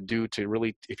you have to do to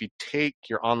really, if you take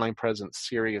your online presence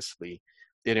seriously,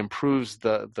 it improves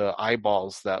the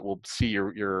eyeballs that will see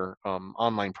your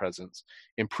online presence,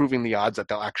 improving the odds that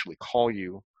they'll actually call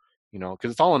you,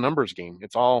 because it's all a numbers game.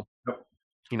 It's all,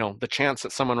 the chance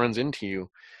that someone runs into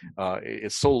you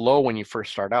is so low when you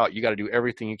first start out. You got to do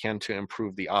everything you can to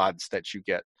improve the odds that you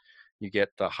get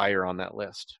the higher on that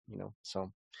list,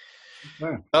 so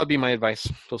Okay. that would be my advice,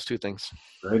 those two things.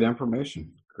 Great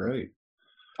information. Great.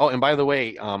 Oh, and by the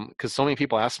way, because so many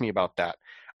people ask me about that,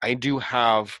 I do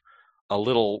have a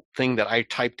little thing that I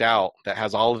typed out that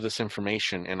has all of this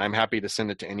information, and I'm happy to send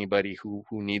it to anybody who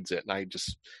needs it. And I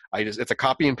just it's a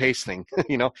copy and paste thing.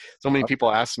 So many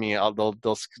people ask me, they'll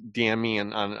DM me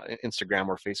on Instagram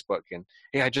or Facebook, and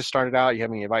hey, I just started out, you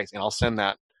have any advice? And I'll send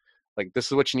that. Like, this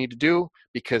is what you need to do,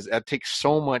 because that takes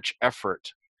so much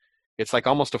effort. It's like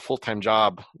almost a full-time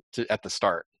job at the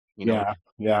start. Yeah.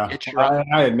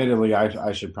 I admittedly,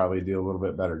 I should probably do a little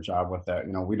bit better job with that.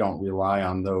 We don't rely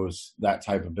on that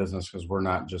type of business, because we're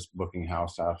not just booking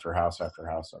house after house after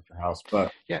house after house.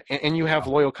 But yeah, and you have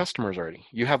loyal customers already.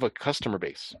 You have a customer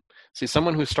base. See,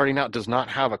 someone who's starting out does not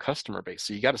have a customer base,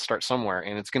 so you got to start somewhere,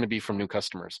 and it's going to be from new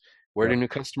customers. Where do new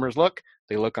customers look?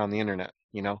 They look on the internet.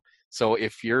 So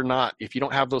if you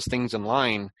don't have those things in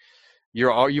line,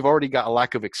 you've already got a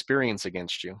lack of experience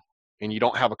against you, and you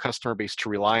don't have a customer base to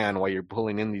rely on while you're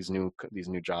pulling in these new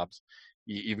jobs.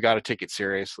 You've got to take it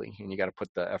seriously, and you got to put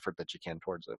the effort that you can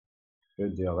towards it.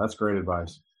 Good deal. That's great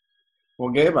advice.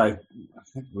 Well, Gabe, I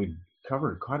think we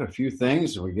covered quite a few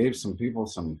things, and we gave some people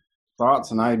some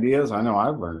thoughts and ideas. I know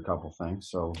I've learned a couple things.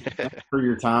 So thanks for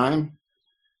your time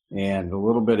and a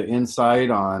little bit of insight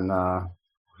on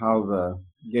how the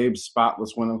Gabe's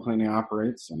Spotless window cleaning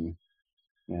operates, and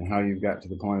how you've got to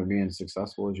the point of being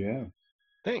successful as you have.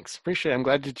 Thanks. Appreciate it. I'm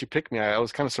glad that you picked me. I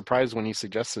was kind of surprised when you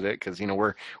suggested it, because,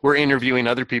 we're interviewing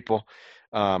other people.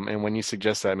 And when you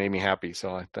suggest that, it made me happy.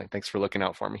 So thanks for looking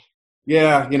out for me.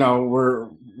 Yeah.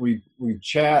 We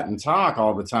chat and talk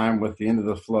all the time with the end of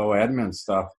the flow admin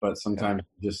stuff, but sometimes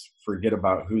you just forget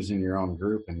about who's in your own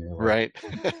group, and you're like, right.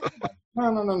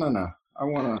 No. I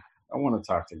want to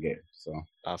talk to Gabe. So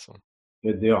awesome.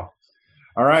 Good deal.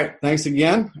 All right. Thanks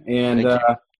again. And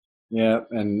yeah,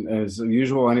 and as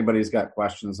usual, anybody's got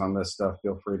questions on this stuff,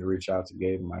 feel free to reach out to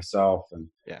Gabe and myself, and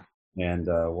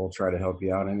we'll try to help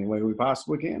you out any way we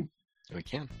possibly can. We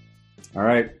can. All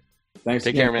right. Thanks.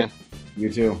 Take care, man.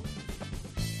 You too.